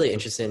I was really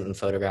interested in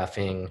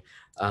photographing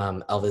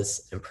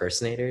Elvis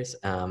impersonators,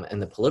 and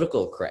the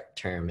political correct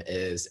term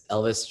is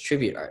Elvis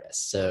tribute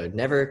artist. So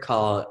never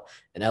call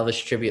an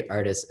Elvis tribute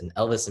artist an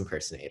Elvis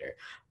impersonator,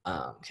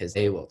 because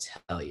they will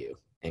tell you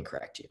and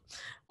correct you.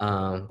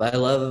 But I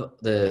love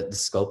the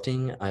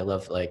sculpting. I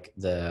love like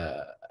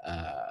the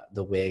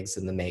wigs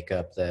and the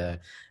makeup.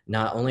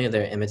 Not only are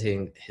they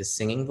imitating his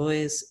singing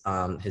voice,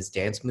 his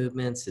dance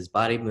movements, his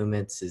body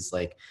movements, his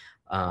like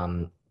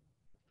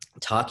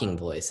talking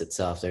voice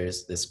itself.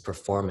 There's this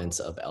performance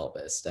of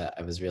Elvis that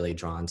I was really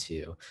drawn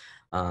to,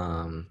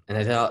 and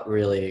I thought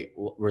really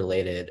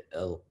related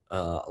a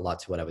lot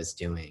to what I was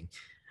doing.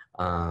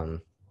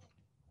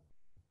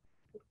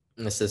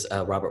 This is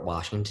Robert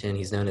Washington.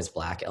 He's known as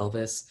Black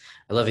Elvis.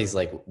 I love he's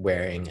like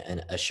wearing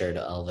a shirt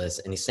of Elvis,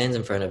 and he stands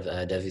in front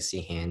of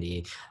W.C.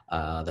 Handy,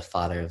 the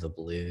father of the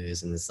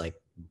blues, and this like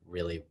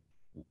really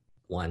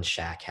one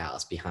shack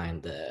house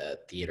behind the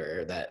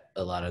theater that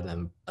a lot of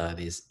them,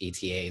 these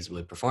ETAs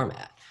would perform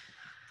at.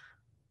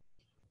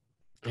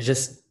 It's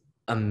just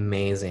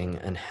amazing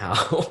and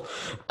how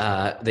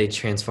they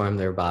transform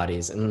their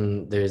bodies.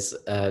 And there's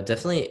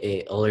definitely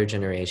a older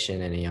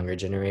generation and a younger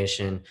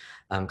generation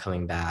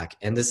coming back.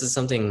 And this is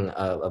something,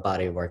 a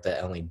body of work that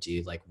I only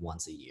do like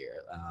once a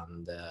year.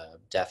 The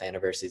death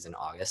anniversary is in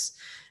August.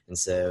 And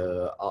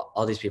so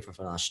all these people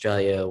from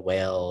Australia,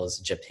 Wales,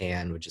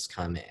 Japan would just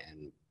come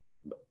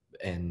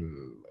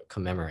and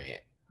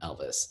commemorate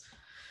Elvis.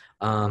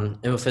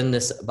 And within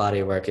this body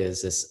of work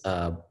is this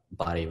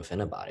body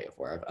within a body of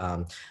work.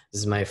 This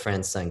is my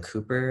friend's son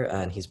Cooper,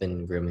 and he's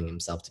been grooming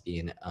himself to be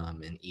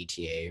an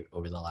ETA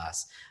over the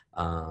last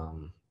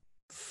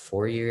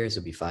 4 years.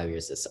 It'll be 5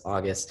 years this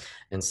August.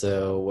 And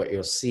so what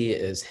you'll see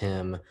is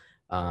him.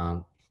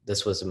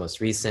 This was the most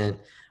recent,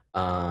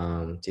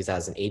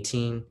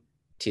 2018,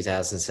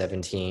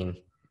 2017,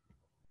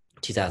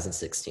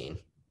 2016.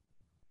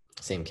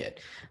 Same kid.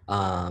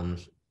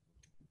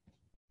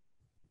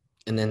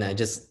 And then I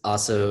just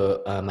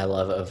also, my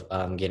love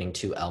of getting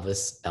two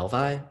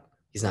Elvi,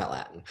 he's not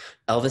Latin,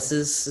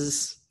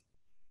 Elvises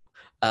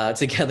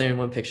together in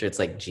one picture. It's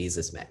like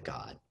Jesus met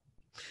God.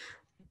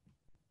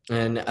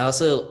 And it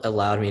also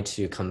allowed me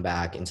to come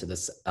back into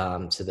this,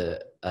 to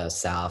the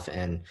South,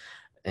 and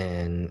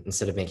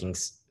instead of making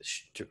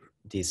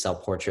these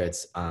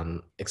self-portraits,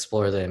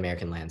 explore the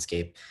American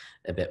landscape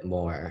a bit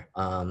more.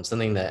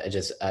 Something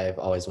that I've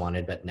always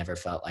wanted, but never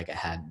felt like I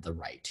had the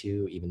right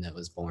to, even though I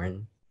was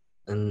born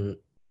in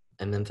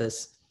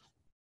Memphis.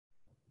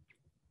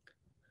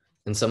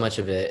 And so much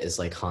of it is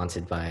like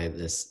haunted by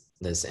this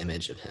this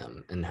image of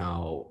him and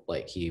how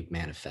like he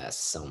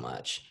manifests so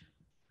much.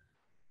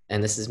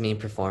 And this is me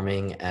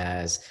performing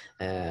as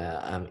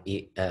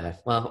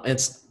well,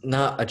 it's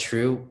not a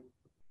true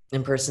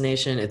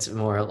impersonation. It's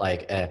more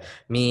like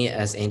me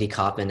as Andy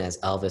Kaufman as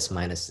Elvis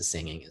minus the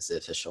singing is the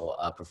official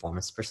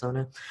performance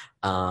persona.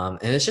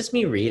 And it's just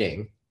me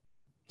reading.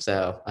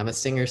 So I'm a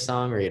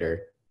singer-songwriter.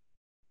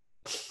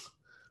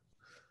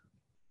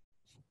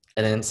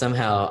 And then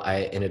somehow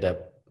I ended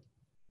up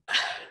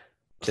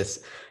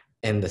just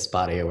in this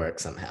body of work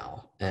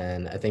somehow.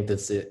 And I think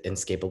that's the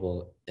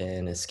inescapable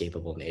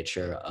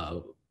nature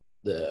of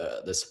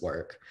this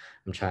work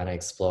I'm trying to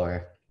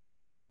explore,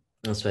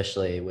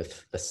 especially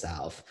with the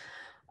South.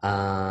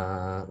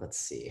 Let's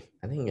see.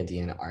 I think a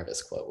Deanna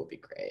Arvis quote would be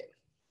great.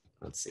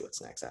 Let's see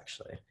what's next,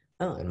 actually.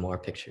 Oh, and more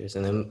pictures.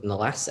 And then in the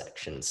last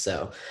section.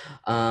 So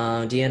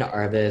Deanna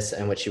Arvis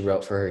and what she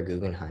wrote for her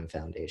Guggenheim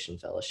Foundation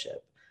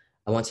Fellowship.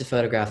 I want to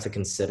photograph the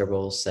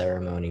considerable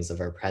ceremonies of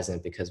our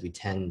present because we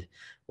tend,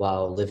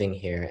 while living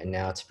here and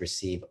now, to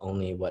perceive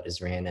only what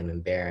is random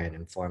and barren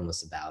and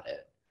formless about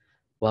it.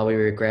 While we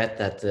regret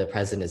that the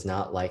present is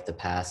not like the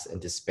past and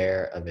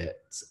despair of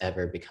its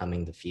ever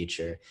becoming the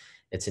future,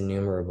 its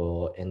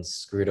innumerable,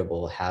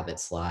 inscrutable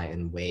habits lie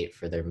in wait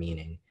for their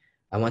meaning.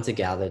 I want to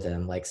gather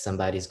them like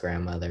somebody's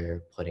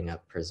grandmother putting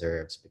up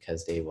preserves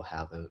because they will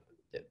have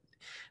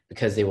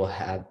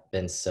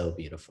been so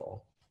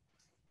beautiful.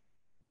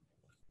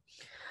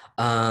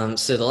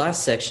 So the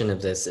last section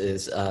of this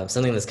is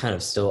something that's kind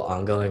of still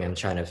ongoing. I'm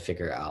trying to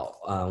figure out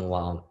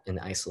while in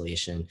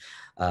isolation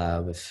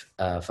with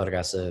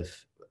photographs of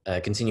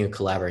continued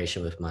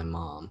collaboration with my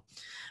mom.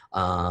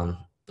 And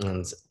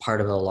it's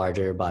part of a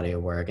larger body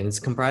of work. And it's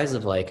comprised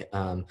of like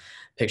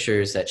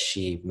pictures that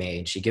she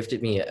made. She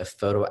gifted me a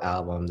photo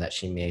album that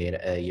she made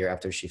a year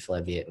after she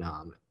fled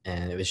Vietnam.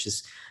 And it was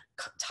just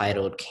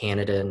titled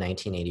Canada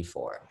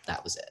 1984.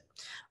 That was it.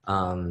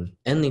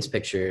 In these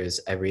pictures,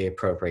 I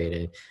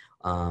reappropriated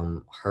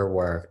her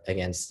work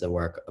against the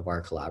work of our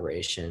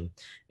collaboration.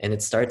 And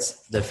it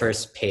starts, the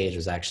first page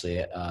was actually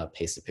a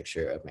pasted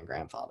picture of my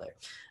grandfather.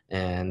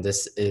 And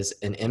this is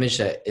an image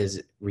that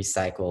is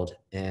recycled,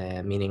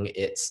 meaning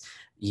it's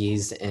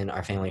used in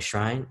our family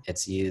shrine,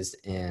 it's used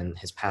in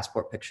his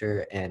passport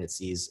picture, and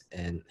it's used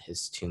in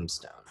his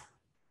tombstone.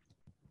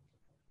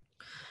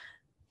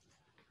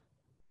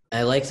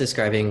 I like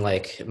describing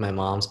like my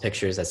mom's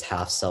pictures as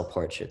half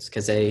self-portraits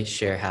because they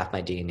share half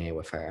my DNA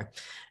with her.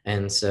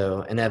 And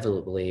so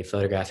inevitably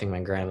photographing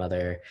my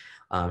grandmother,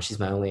 she's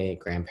my only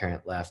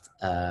grandparent left,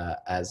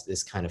 as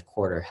this kind of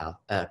quarter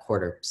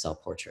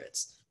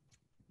self-portraits.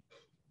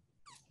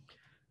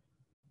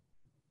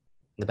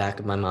 The back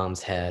of my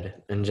mom's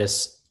head, and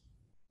just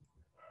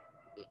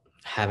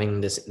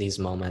having these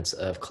moments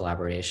of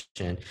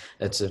collaboration.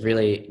 It's a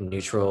really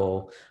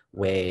neutral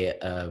way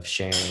of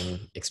sharing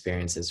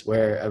experiences,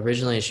 where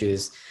originally she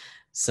was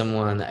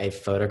someone I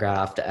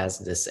photographed as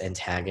this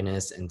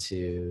antagonist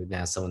into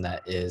now someone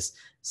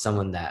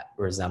that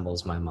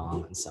resembles my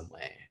mom in some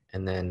way.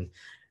 And then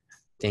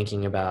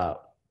thinking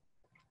about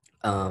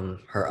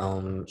her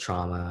own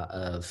trauma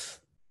of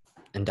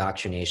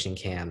indoctrination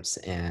camps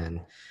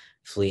and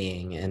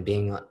fleeing and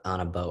being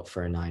on a boat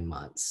for 9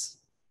 months.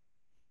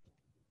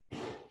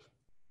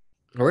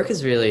 Work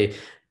is really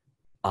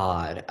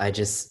odd.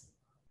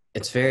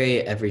 It's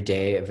very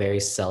everyday, very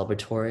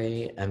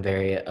celebratory, and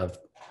very of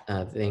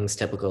things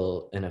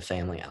typical in a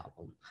family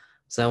album.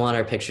 So I want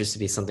our pictures to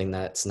be something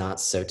that's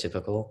not so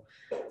typical.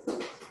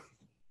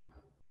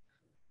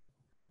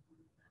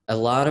 A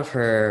lot of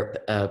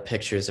her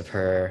pictures of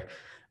her,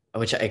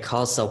 which I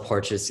call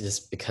self-portraits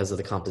just because of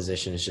the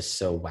composition, is just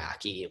so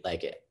wacky.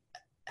 Like it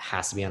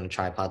has to be on a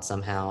tripod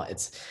somehow.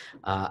 It's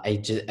I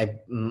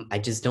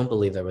just don't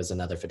believe there was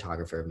another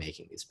photographer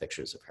making these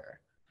pictures of her.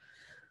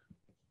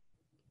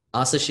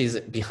 Also, she's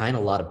behind a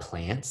lot of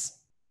plants.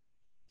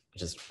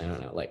 Just, I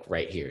don't know, like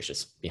right here is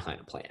just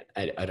behind a plant.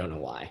 I don't know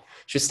why.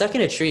 She was stuck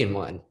in a tree in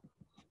one.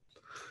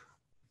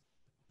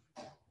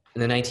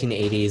 In the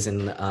 1980s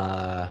and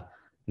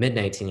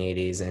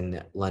mid-1980s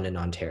in London,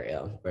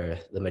 Ontario, where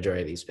the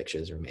majority of these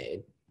pictures were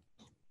made.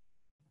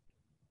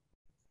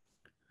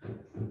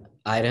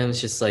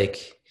 Items just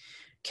like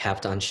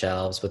kept on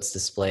shelves, what's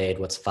displayed,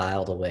 what's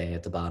filed away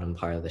at the bottom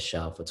part of the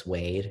shelf, what's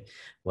weighed,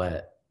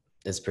 what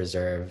is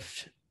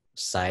preserved.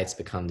 Sites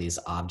become these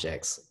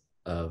objects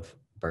of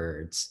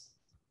birds,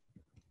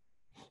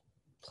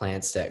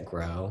 plants that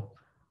grow.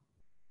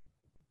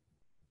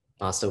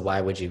 Also,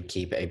 why would you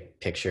keep a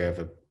picture of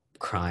a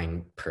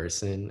crying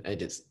person?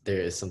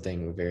 There is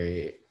something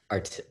very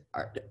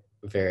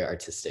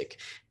artistic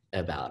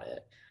about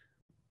it.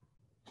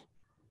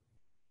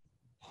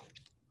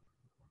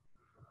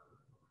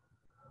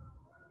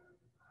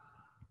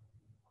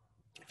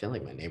 I feel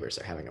like my neighbors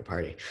are having a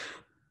party.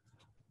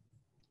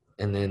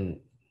 And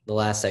then the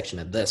last section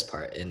of this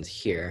part ends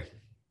here.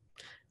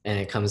 And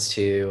it comes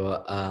to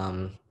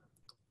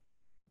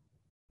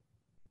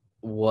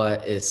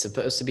what is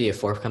supposed to be a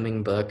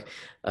forthcoming book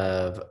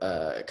of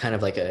kind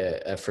of like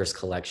a first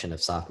collection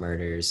of soft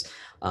murders.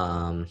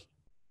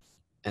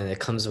 and it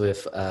comes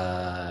with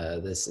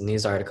this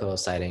news article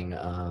citing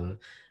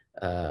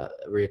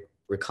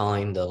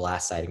recalling the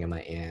last sighting of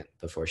my aunt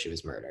before she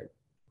was murdered.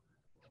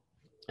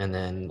 And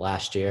then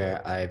last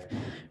year, I've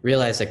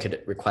realized I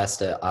could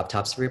request an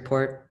autopsy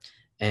report,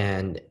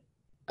 and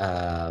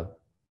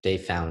they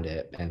found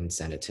it and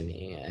sent it to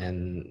me,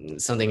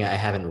 and something I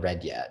haven't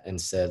read yet. And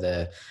so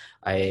the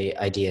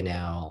idea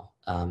now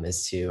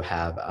is to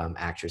have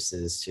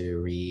actresses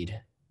to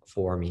read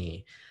for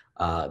me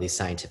these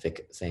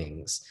scientific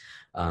things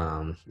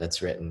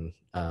that's written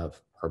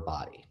of her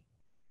body.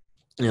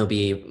 And it'll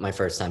be my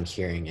first time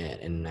hearing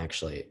it and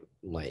actually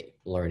like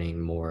learning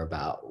more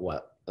about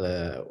what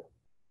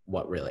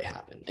really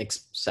happened,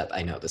 except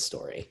I know the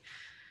story.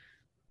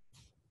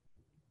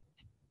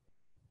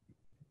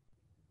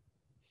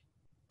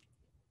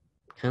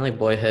 Kind of like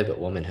Boyhood, but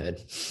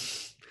womanhood.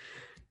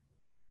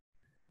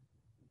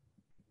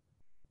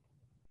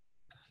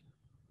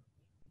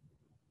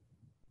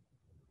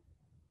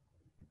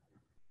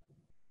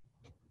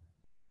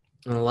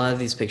 And a lot of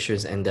these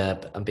pictures end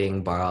up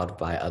being borrowed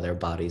by other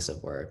bodies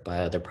of work, by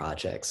other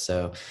projects.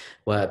 So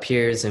what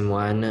appears in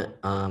one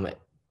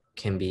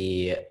can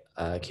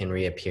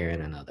reappear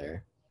in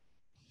another.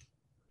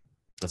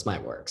 That's my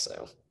work,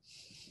 so.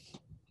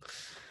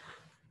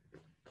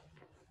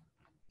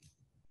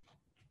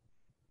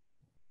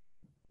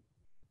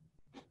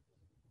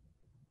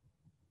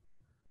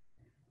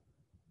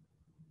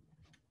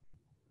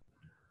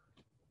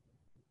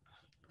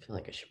 I feel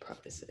like I should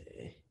probably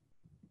say.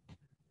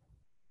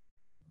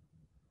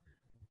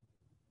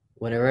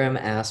 Whenever I'm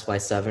asked why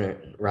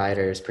Southern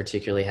writers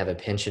particularly have a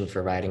penchant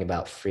for writing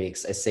about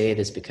freaks, I say it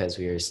is because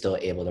we are still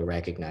able to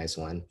recognize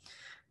one.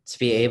 To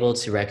be able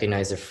to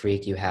recognize a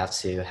freak, you have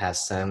to have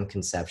some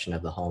conception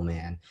of the whole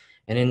man.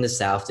 And in the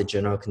South, the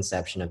general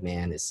conception of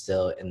man is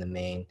still in the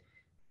main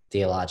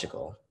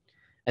theological.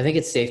 I think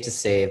it's safe to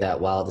say that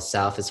while the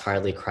South is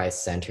hardly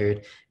Christ-centered,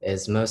 it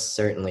is most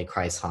certainly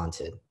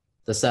Christ-haunted.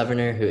 The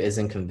Southerner who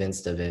isn't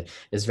convinced of it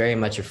is very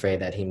much afraid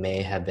that he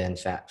may have been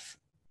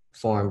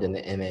formed in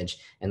the image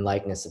and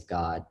likeness of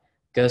God.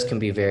 Ghosts can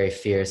be very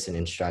fierce and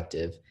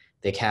instructive.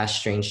 They cast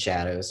strange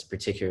shadows,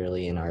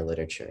 particularly in our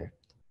literature.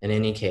 In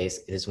any case,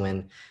 it is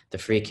when the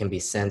freak can be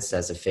sensed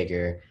as a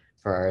figure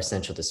for our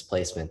essential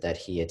displacement that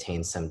he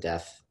attains some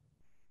depth.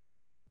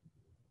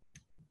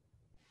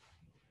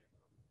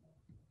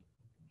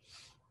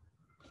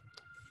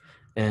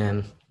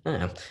 And I don't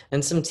know,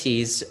 and some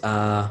teas,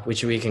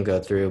 which we can go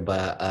through,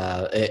 but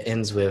it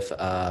ends with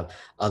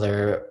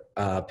other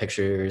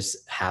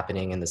pictures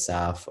happening in the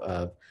South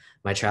of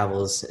my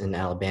travels in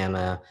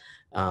Alabama,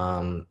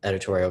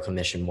 editorial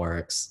commission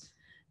works.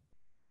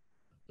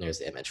 There's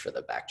the image for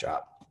the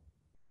backdrop.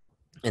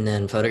 And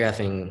then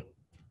photographing,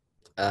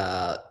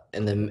 and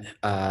then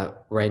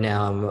right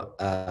now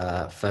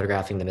I'm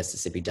photographing the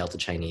Mississippi Delta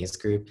Chinese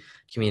group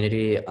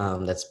community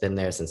that's been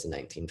there since the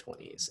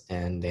 1920s.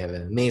 And they have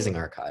an amazing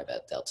archive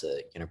at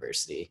Delta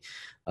University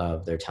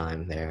of their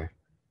time there.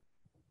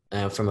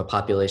 From a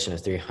population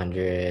of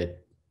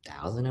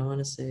 300,000, I want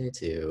to say,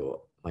 to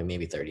like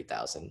maybe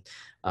 30,000,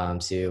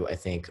 to I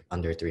think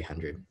under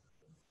 300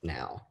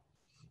 now.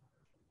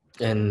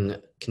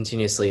 And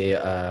continuously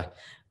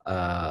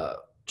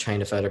trying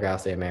to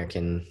photograph the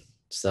American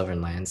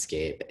Southern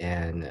landscape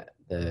and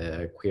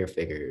the queer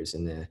figures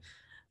and the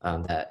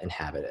that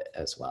inhabit it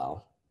as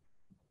well.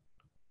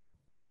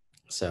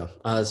 So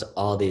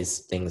all these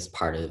things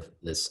part of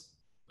this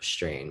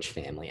strange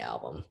family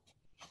album.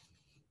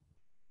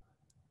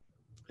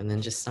 And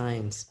then just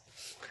signs.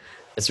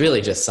 It's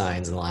really just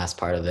signs in the last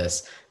part of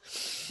this.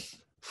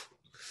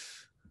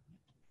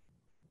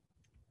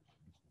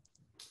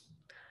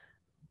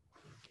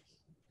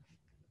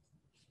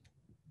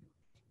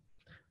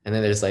 And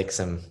then there's like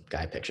some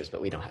guy pictures,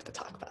 but we don't have to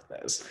talk about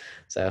those.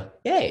 So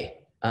yay.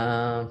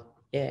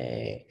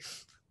 Yay.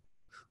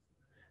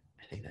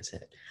 I think that's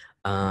it.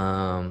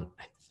 I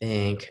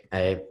think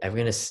I'm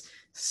gonna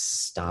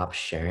stop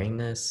sharing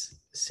this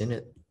soon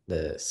at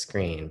the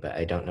screen, but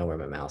I don't know where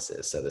my mouse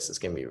is. So this is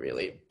gonna be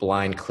really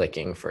blind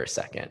clicking for a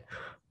second.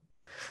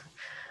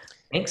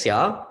 Thanks,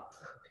 y'all.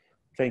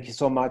 Thank you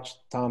so much,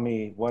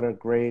 Tommy. What a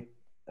great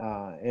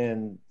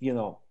and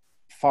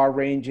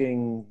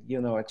far-ranging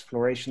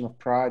exploration of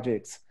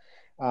projects.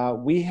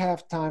 We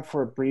have time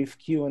for a brief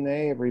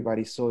Q&A,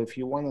 everybody. So if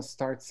you want to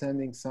start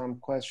sending some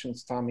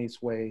questions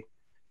Tommy's way,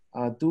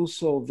 do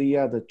so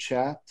via the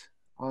chat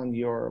on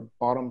your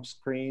bottom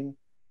screen.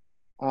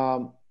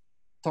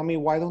 Tommy,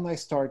 why don't I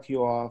start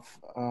you off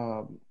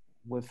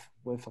with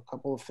a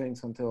couple of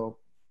things until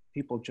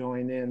people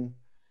join in?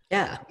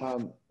 Yeah.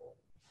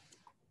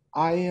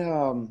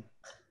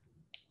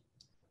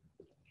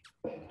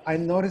 I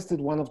noticed that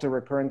one of the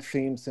recurrent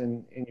themes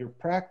in your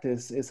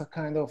practice is a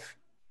kind of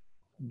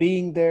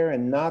being there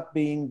and not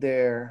being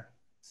there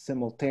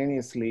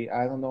simultaneously.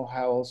 I don't know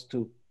how else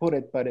to put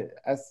it, but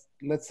as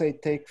let's say,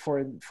 take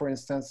for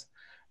instance,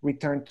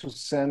 Return to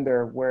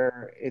Sender,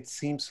 where it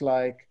seems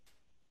like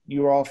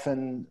you're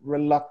often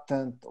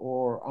reluctant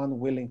or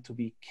unwilling to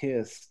be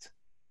kissed.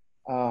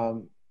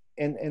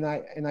 and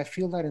I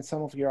feel that in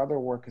some of your other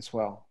work as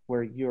well,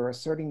 where you're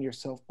asserting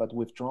yourself but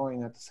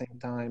withdrawing at the same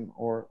time,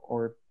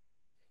 or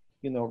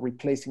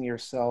replacing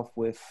yourself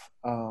with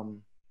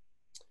an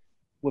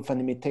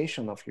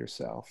imitation of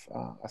yourself,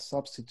 a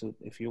substitute,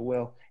 if you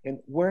will. And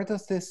where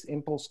does this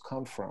impulse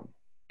come from?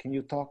 Can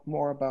you talk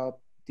more about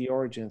the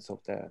origins of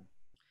that?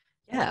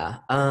 Yeah.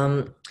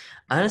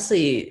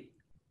 Honestly,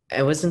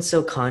 I wasn't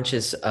so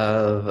conscious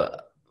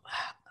of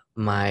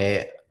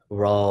my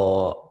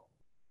role,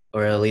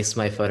 or at least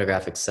my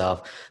photographic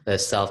self, the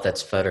self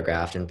that's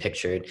photographed and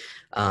pictured.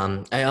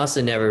 I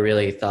also never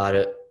really thought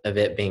of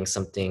it being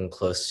something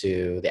close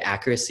to the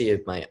accuracy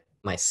of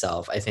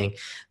myself. I think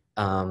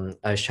I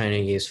was trying to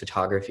use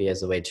photography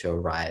as a way to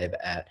arrive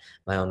at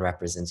my own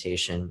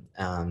representation,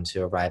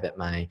 to arrive at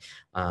my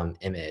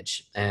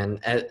image.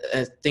 And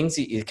things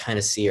that you kind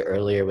of see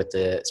earlier with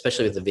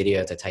especially with the video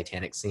at the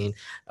Titanic scene,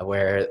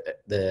 where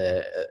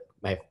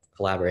my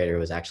collaborator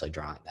was actually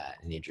drawing that,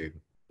 and he drew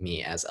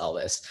me as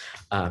Elvis.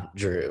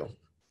 Drew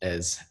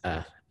is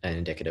an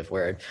indicative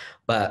word,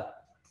 but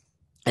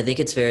I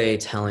think it's very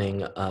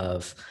telling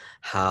of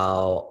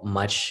how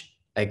much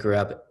I grew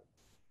up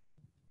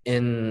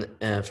in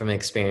from an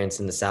experience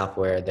in the South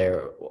where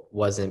there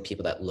wasn't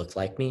people that looked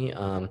like me.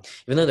 Even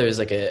though there was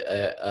like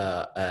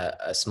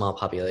a small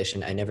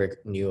population, I never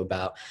knew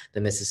about the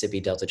Mississippi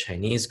Delta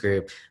Chinese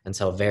group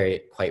until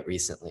quite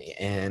recently.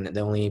 And the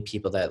only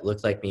people that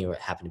looked like me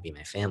happened to be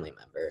my family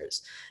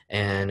members.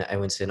 And I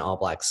went to an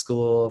all-Black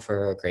school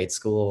for grade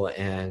school,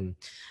 and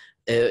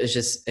it was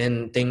just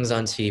in things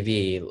on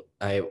TV.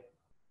 I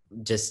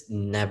just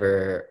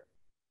never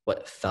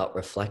what felt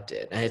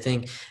reflected. And I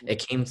think it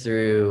came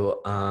through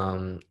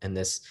in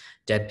this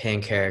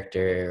deadpan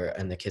character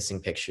and the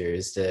kissing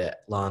pictures, the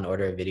Law and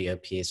Order video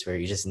piece where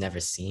you just never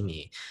see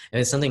me.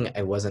 And it's something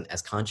I wasn't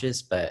as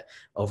conscious, but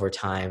over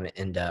time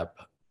end up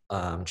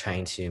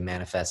trying to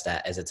manifest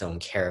that as its own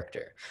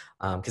character.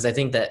 Because I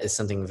think that is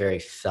something very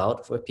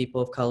felt with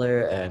people of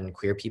color and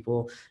queer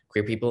people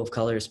of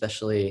color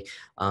especially,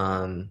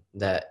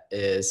 that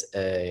is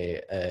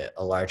a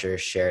larger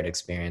shared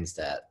experience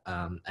that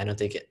I don't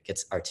think it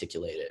gets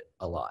articulated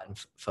a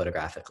lot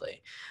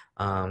photographically.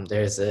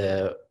 There's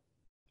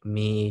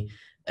me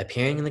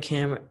appearing in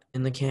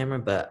the camera,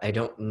 but I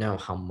don't know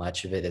how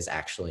much of it is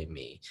actually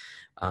me.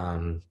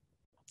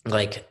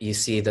 Like you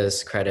see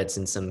those credits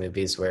in some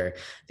movies where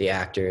the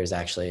actor is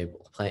actually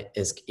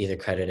is either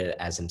credited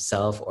as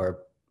himself or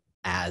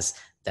as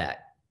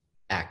that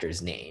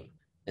actor's name.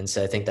 And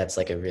so I think that's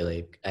like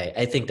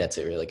I think that's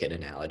a really good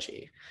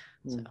analogy.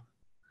 So.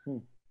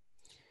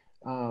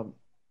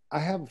 I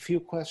have a few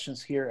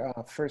questions here.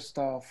 First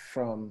off,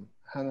 from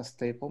Hannah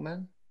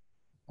Stapleman.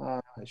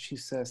 She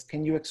says,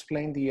 can you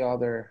explain the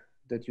other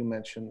that you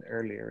mentioned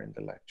earlier in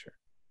the lecture?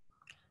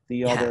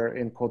 The other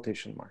in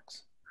quotation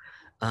marks.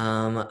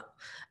 I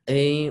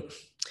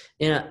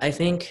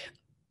think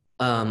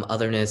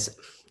otherness,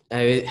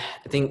 I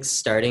think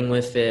starting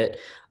with it,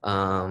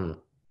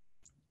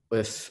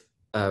 with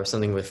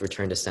something with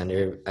Return to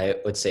Sender, I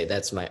would say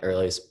that's my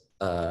earliest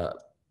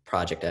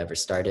project I ever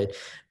started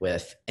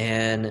with.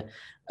 And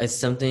it's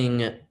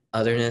something,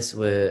 otherness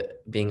with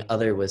being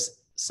other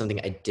was something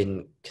I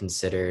didn't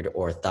consider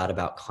or thought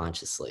about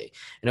consciously.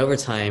 And over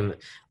time,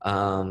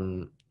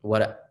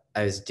 what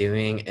I was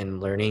doing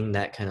and learning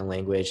that kind of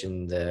language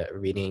and the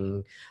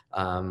reading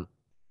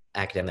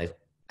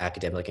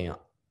academically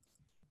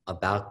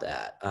about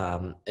that,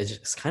 it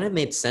just kind of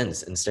made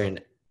sense and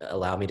started to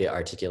allow me to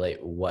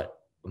articulate what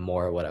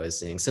I was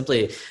doing.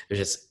 Simply, it was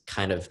just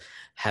kind of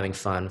having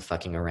fun,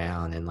 fucking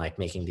around, and like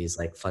making these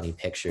like funny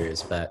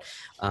pictures. But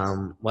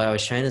what I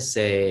was trying to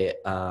say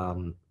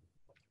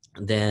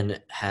then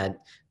had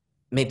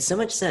made so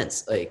much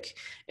sense. Like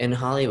in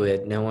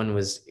Hollywood, no one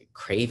was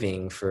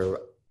craving for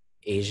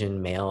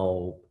Asian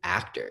male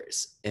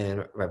actors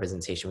in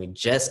representation. We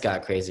just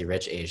got Crazy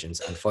Rich Asians.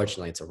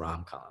 Unfortunately, it's a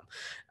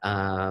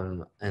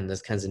rom-com, and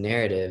those kinds of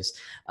narratives.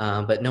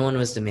 But no one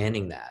was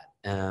demanding that.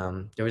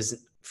 There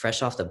was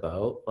Fresh Off the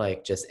Boat,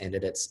 like just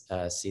ended its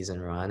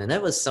season run, and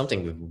that was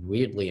something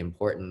weirdly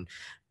important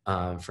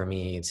for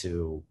me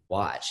to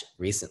watch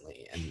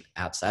recently and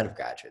outside of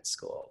graduate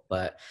school.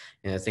 But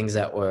things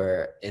that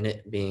were in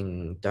it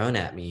being thrown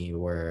at me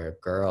were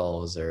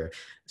girls or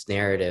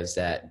narratives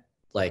that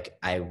like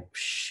I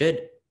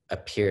should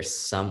appear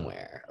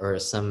somewhere or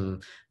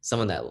someone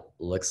that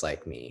looks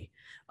like me.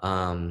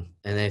 And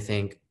I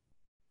think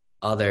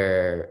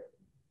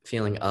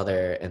feeling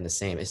other and the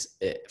same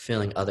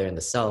feeling other in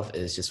the self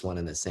is just one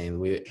and the same.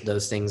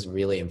 Those things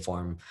really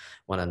inform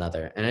one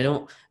another. And I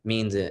don't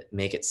mean to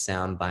make it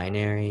sound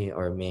binary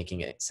or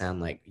making it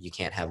sound like you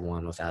can't have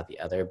one without the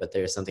other, but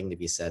there's something to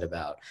be said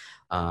about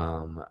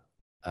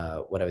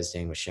what I was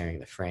doing with sharing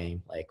the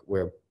frame. Like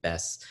we're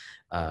best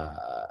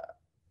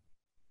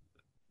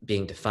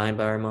being defined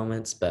by our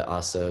moments, but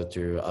also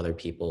through other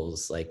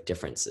people's like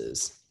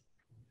differences.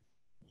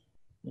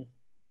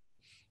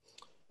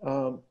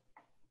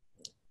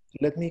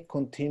 Let me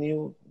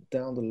continue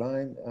down the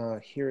line.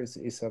 Here is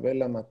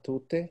Isabella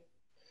Matute.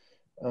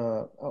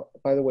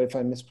 By the way, if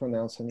I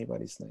mispronounce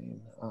anybody's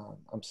name,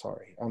 I'm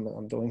sorry.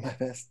 I'm doing my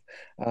best.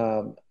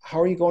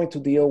 How are you going to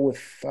deal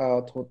with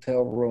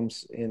hotel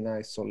rooms in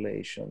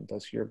isolation?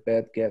 Does your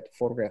bed get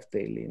photographed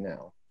daily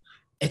now?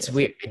 It's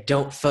weird. I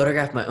don't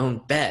photograph my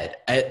own bed.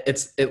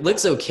 It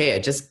looks okay. I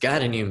just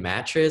got a new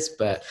mattress,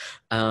 but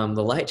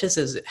the light just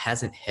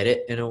hasn't hit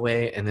it in a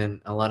way. And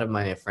then a lot of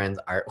my friends'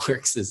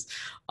 artworks is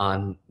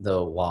on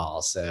the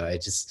wall, so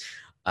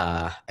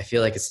I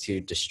feel like it's too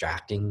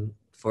distracting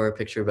for a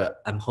picture.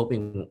 But I'm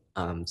hoping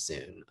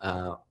soon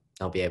I'll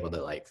be able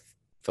to like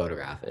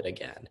photograph it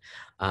again.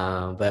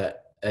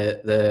 But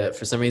the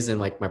for some reason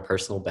like my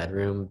personal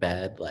bedroom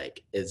bed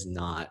like is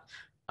not.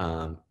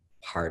 Um,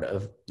 Part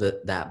of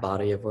that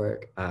body of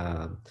work.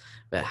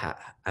 But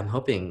I'm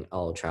hoping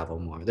I'll travel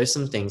more. There's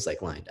some things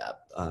like lined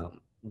up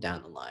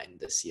down the line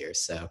this year,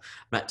 so I'm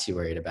not too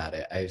worried about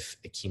it. I've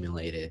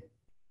accumulated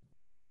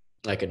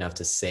like enough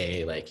to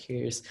say like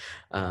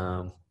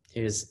um,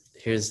 here's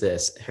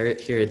this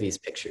here are these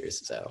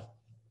pictures. So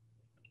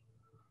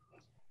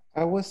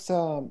I was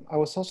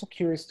also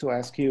curious to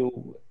ask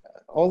you,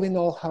 all in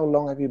all, how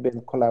long have you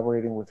been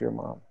collaborating with your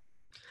mom?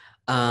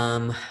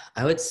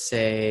 I would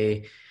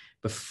say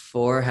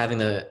before having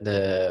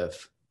the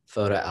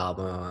photo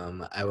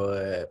album,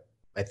 I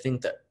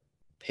think the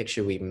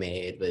picture we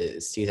made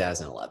was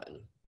 2011.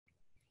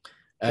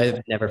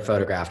 I've never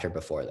photographed her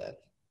before then.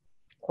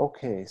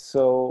 Okay,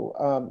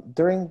 so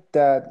during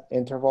that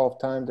interval of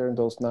time, during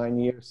those 9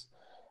 years,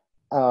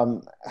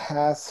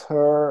 has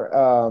her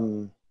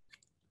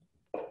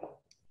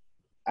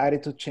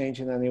attitude changed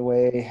in any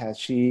way? Has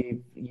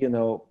she,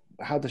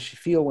 how does she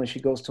feel when she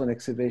goes to an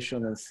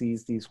exhibition and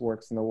sees these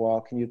works on the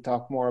wall? Can you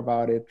talk more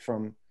about it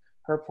from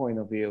her point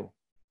of view?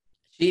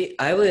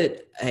 I've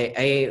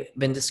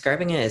been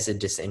describing it as a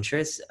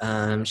disinterest.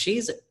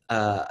 She's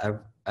an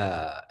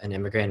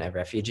immigrant, a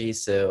refugee.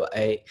 So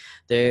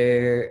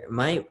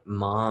my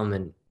mom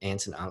and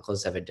aunts and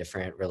uncles have a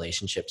different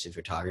relationship to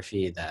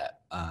photography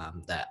that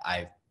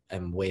I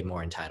am way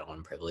more entitled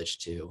and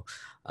privileged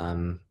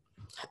um,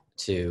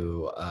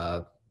 to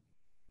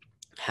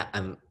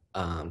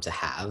to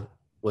have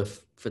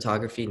with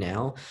photography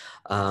now.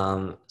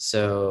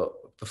 So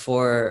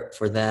before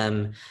for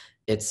them,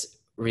 it's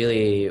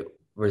really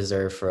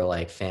reserved for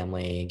like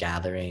family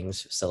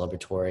gatherings,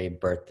 celebratory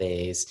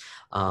birthdays.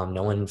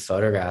 No one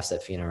photographs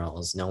at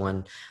funerals. No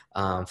one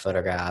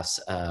photographs.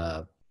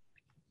 I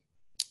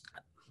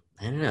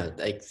don't know,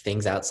 like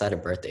things outside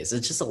of birthdays.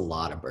 It's just a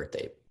lot of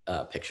birthday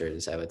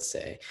pictures, I would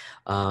say.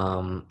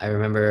 I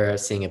remember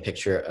seeing a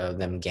picture of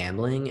them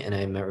gambling, and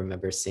I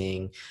remember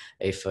seeing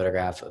a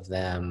photograph of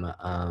them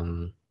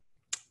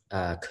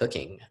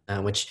cooking,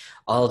 which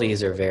all of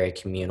these are very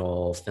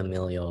communal,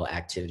 familial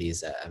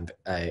activities that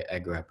I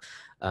grew up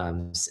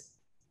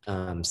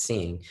um,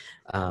 seeing.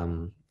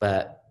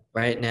 But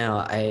right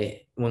now,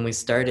 when we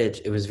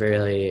started, it was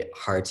really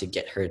hard to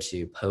get her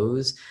to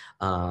pose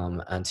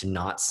and to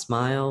not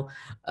smile.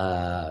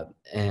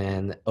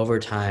 And over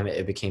time,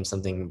 it became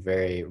something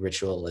very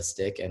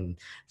ritualistic. And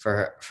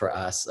for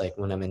us, like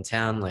when I'm in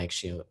town, like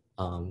she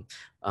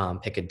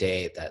pick a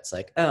date that's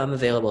like, oh, I'm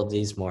available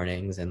these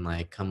mornings and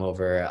like come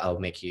over, I'll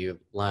make you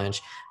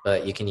lunch,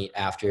 but you can eat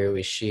after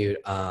we shoot.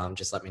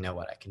 Just let me know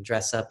what I can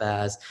dress up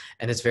as.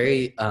 And it's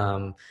very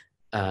uh,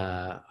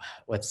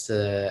 what's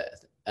the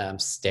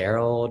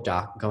sterile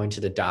going to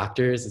the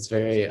doctors. It's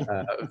very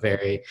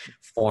very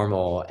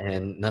formal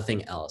and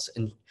nothing else.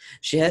 And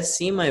she has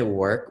seen my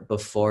work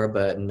before,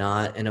 but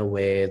not in a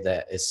way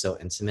that is so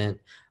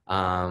intimate.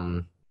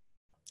 um,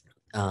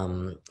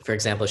 for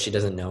example, she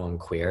doesn't know I'm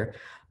queer.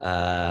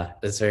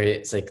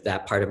 It's like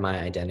that part of my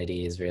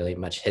identity is really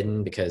much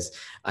hidden because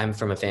I'm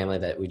from a family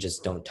that we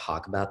just don't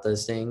talk about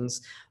those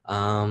things.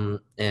 And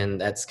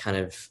that's kind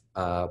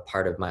of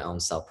part of my own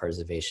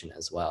self-preservation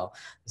as well.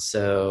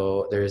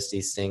 So there's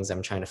these things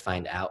I'm trying to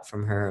find out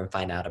from her and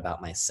find out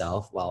about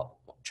myself while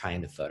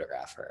trying to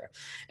photograph her.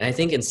 And I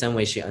think in some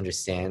way she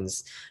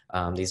understands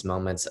these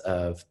moments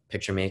of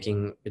picture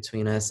making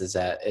between us is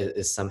that it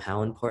is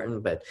somehow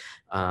important, but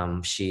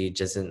she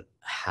doesn't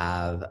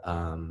have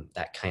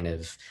that kind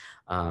of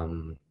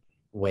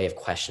way of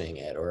questioning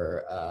it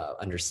or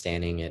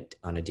understanding it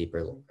on a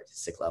deeper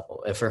artistic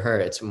level. And for her,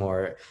 it's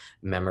more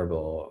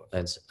memorable.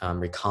 It's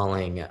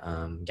recalling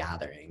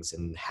gatherings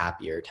and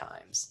happier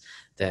times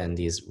than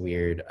these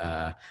weird,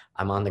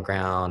 I'm on the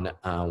ground,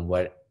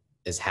 what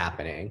is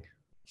happening?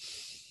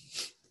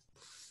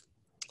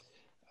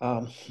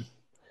 Um,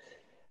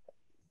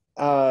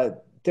 uh,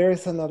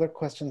 there's another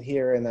question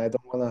here, and I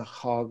don't want to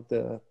hog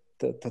the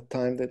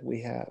time that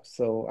we have,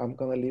 so I'm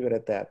going to leave it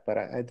at that. But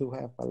I do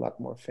have a lot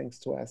more things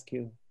to ask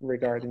you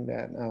regarding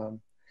that.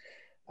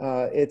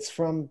 It's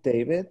from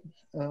David.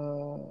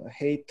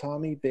 Hey,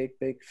 Tommy,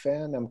 big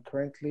fan. I'm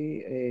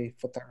currently a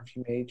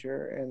photography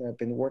major, and I've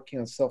been working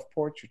on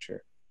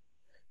self-portraiture,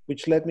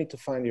 which led me to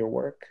find your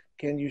work.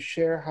 Can you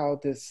share how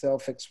this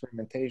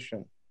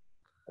self-experimentation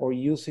or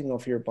using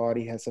of your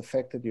body has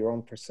affected your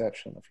own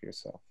perception of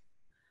yourself?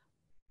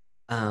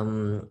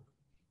 Um,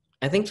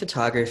 I think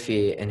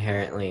photography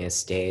inherently is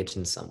staged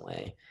in some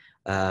way.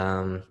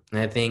 And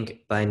I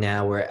think by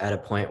now we're at a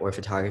point where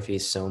photography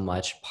is so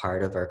much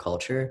part of our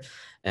culture,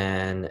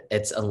 and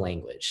it's a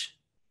language.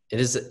 It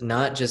is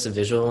not just a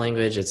visual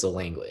language, it's a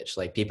language.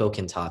 Like people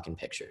can talk in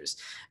pictures.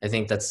 I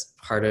think that's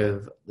part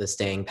of the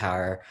staying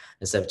power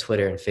instead of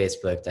Twitter and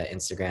Facebook, that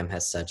Instagram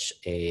has such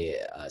a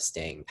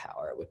staying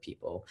power with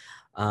people.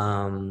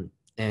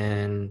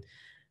 And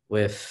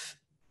with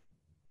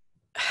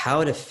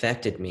how it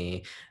affected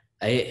me,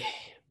 I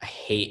I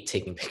hate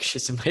taking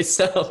pictures of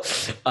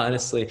myself.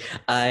 Honestly,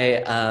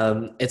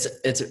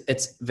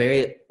 it's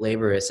very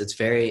laborious. It's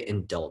very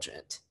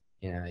indulgent.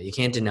 You know, you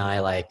can't deny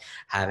like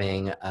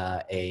having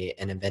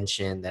an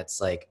invention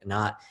that's like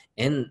not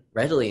in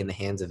readily in the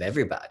hands of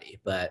everybody,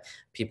 but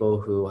people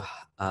who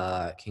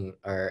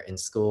are in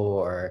school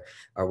or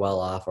are well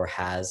off or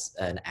has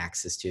an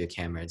access to a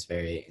camera, it's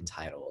very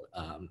entitled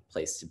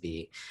place to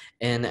be.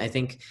 And I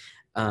think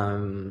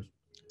um,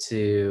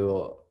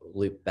 to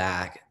loop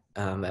back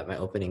at my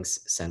opening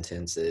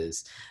sentence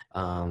is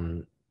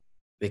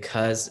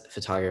because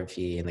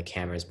photography and the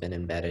camera has been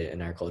embedded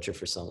in our culture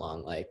for so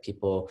long, like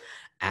people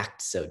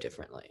act so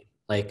differently,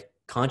 like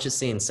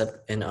consciously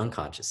and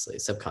unconsciously,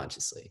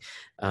 subconsciously.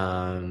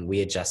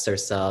 We adjust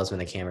ourselves when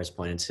the camera is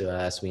pointed to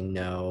us. We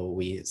know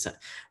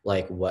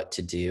like what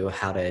to do,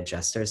 how to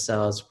adjust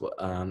ourselves.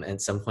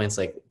 At some points,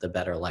 like the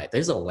better light.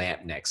 There's a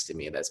lamp next to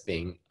me that's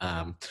being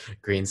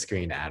green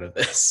screened out of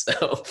this.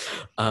 So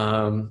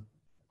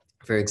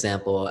for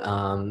example,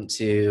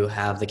 to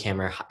have the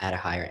camera at a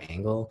higher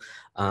angle.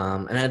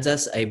 And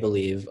that's, I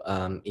believe,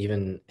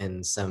 even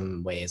in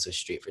some ways with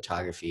street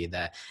photography,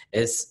 that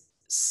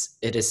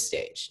it is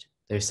staged.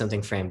 There's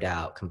something framed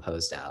out,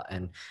 composed out.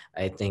 And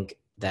I think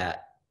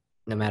that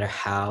no matter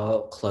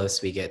how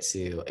close we get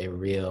to a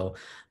real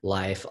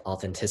life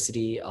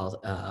authenticity,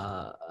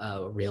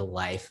 a real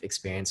life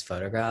experience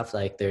photograph,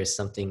 like there's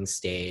something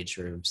staged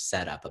or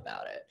set up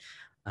about it.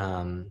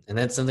 And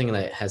that's something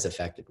that has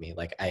affected me.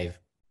 Like I've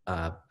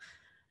uh,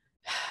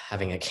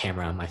 having a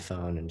camera on my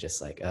phone and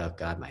just like, oh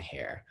God, my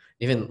hair.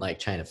 Even like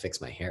trying to fix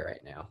my hair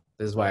right now.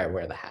 This is why I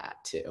wear the hat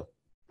too.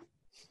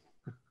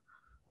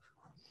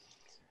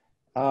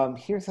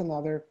 Here's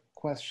another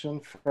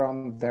question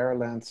from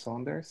Darland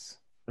Saunders.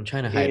 I'm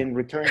trying to hide. In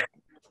return,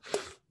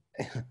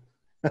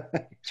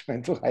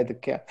 trying to hide the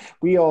can.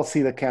 We all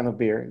see the can of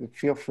beer.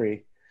 Feel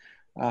free.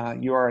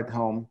 You are at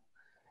home.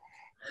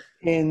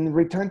 In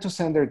return to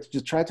sender, did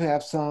you try to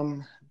have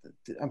some?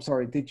 I'm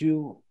sorry. Did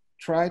you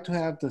try to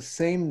have the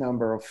same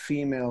number of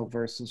female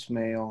versus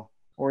male,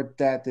 or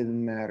that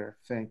didn't matter?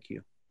 Thank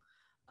you.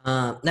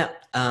 No,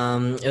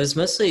 it was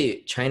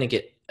mostly trying to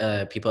get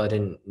people I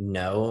didn't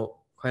know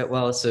quite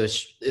well. So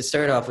it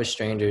started off with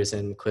strangers,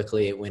 and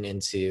quickly it went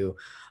into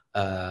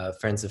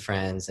friends of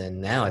friends, and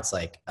now it's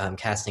like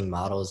casting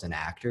models and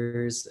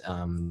actors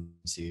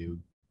to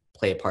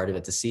play a part of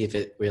it to see if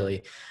it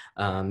really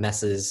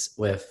messes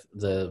with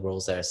the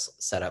rules that are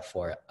set up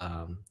for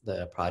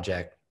the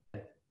project.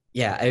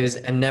 Yeah,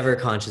 I'm never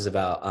conscious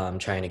about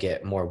trying to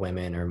get more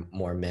women or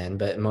more men,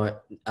 but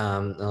more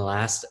in the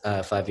last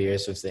 5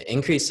 years with the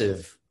increase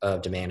of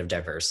demand of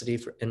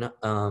diversity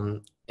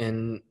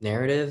in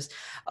narratives,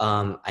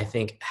 I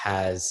think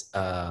has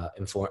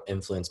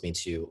influenced me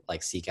to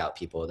like seek out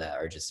people that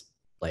are just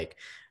like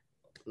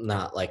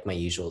not like my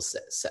usual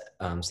set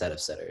of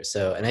setters.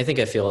 So, and I think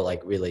I feel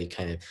like really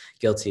kind of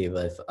guilty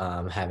with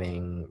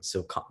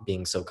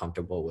being so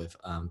comfortable with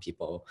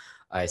people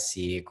I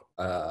see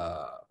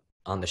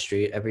on the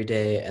street every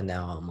day, and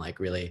now I'm like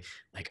really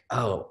like,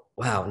 oh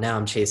wow, now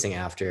I'm chasing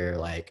after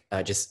like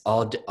just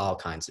all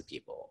kinds of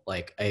people.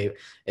 Like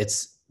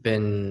it's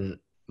been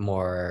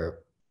more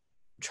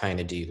trying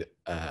to do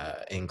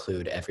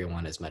include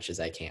everyone as much as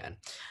I can.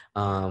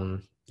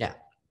 Yeah.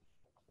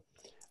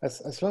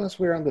 As long as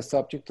we're on the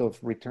subject of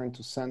return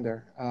to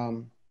sender,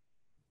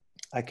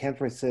 I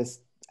can't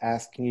resist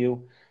asking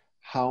you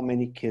how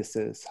many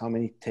kisses, how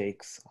many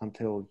takes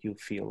until you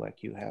feel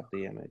like you have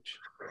the image?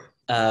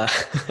 Uh,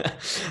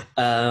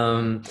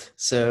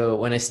 so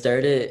when I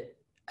started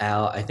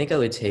out, I think I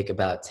would take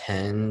about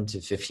 10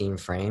 to 15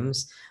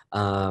 frames.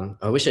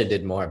 I wish I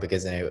did more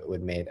because then it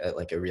would made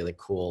like a really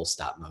cool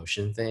stop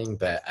motion thing,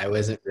 but I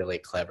wasn't really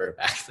clever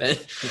back then.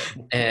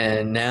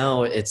 And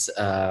now it's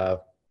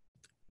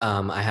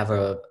I have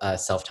a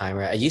self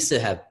timer. I used to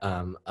have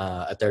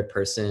a third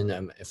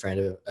person. A friend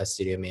of a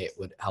studio mate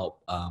would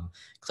help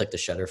click the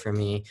shutter for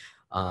me.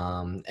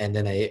 And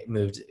then I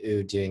moved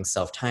to doing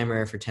self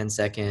timer for 10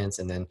 seconds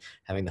and then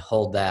having to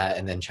hold that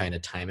and then trying to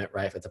time it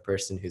right with the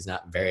person who's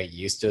not very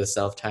used to a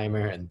self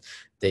timer, and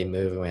they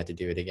move and we have to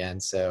do it again.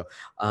 So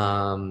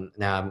now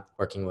I'm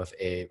working with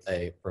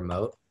a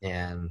remote,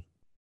 and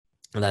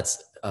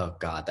that's, oh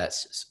God,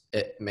 that's just,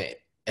 it made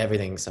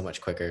everything so much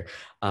quicker.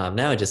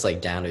 Now just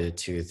like down to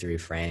 2-3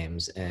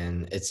 frames,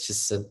 and it's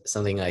just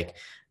something like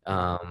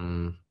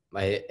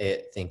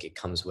I think it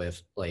comes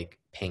with like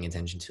paying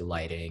attention to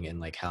lighting and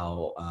like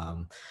how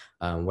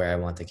where I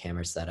want the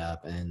camera set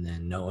up, and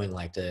then knowing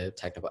like the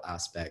technical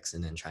aspects,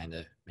 and then trying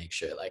to make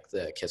sure like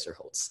the kisser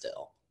holds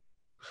still.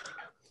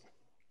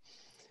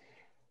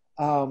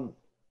 Um,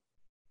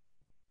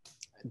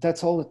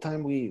 that's all the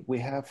time we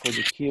have for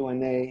the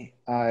Q&A.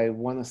 I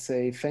want to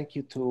say thank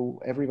you to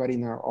everybody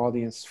in our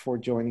audience for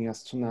joining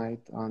us tonight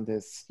on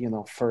this,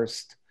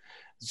 first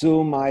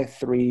Zoom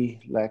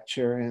i3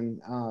 lecture.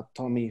 And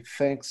Tommy,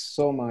 thanks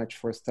so much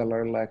for a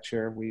stellar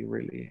lecture. We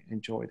really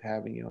enjoyed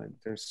having you, and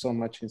there's so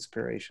much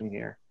inspiration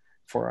here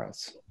for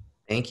us.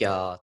 Thank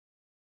y'all.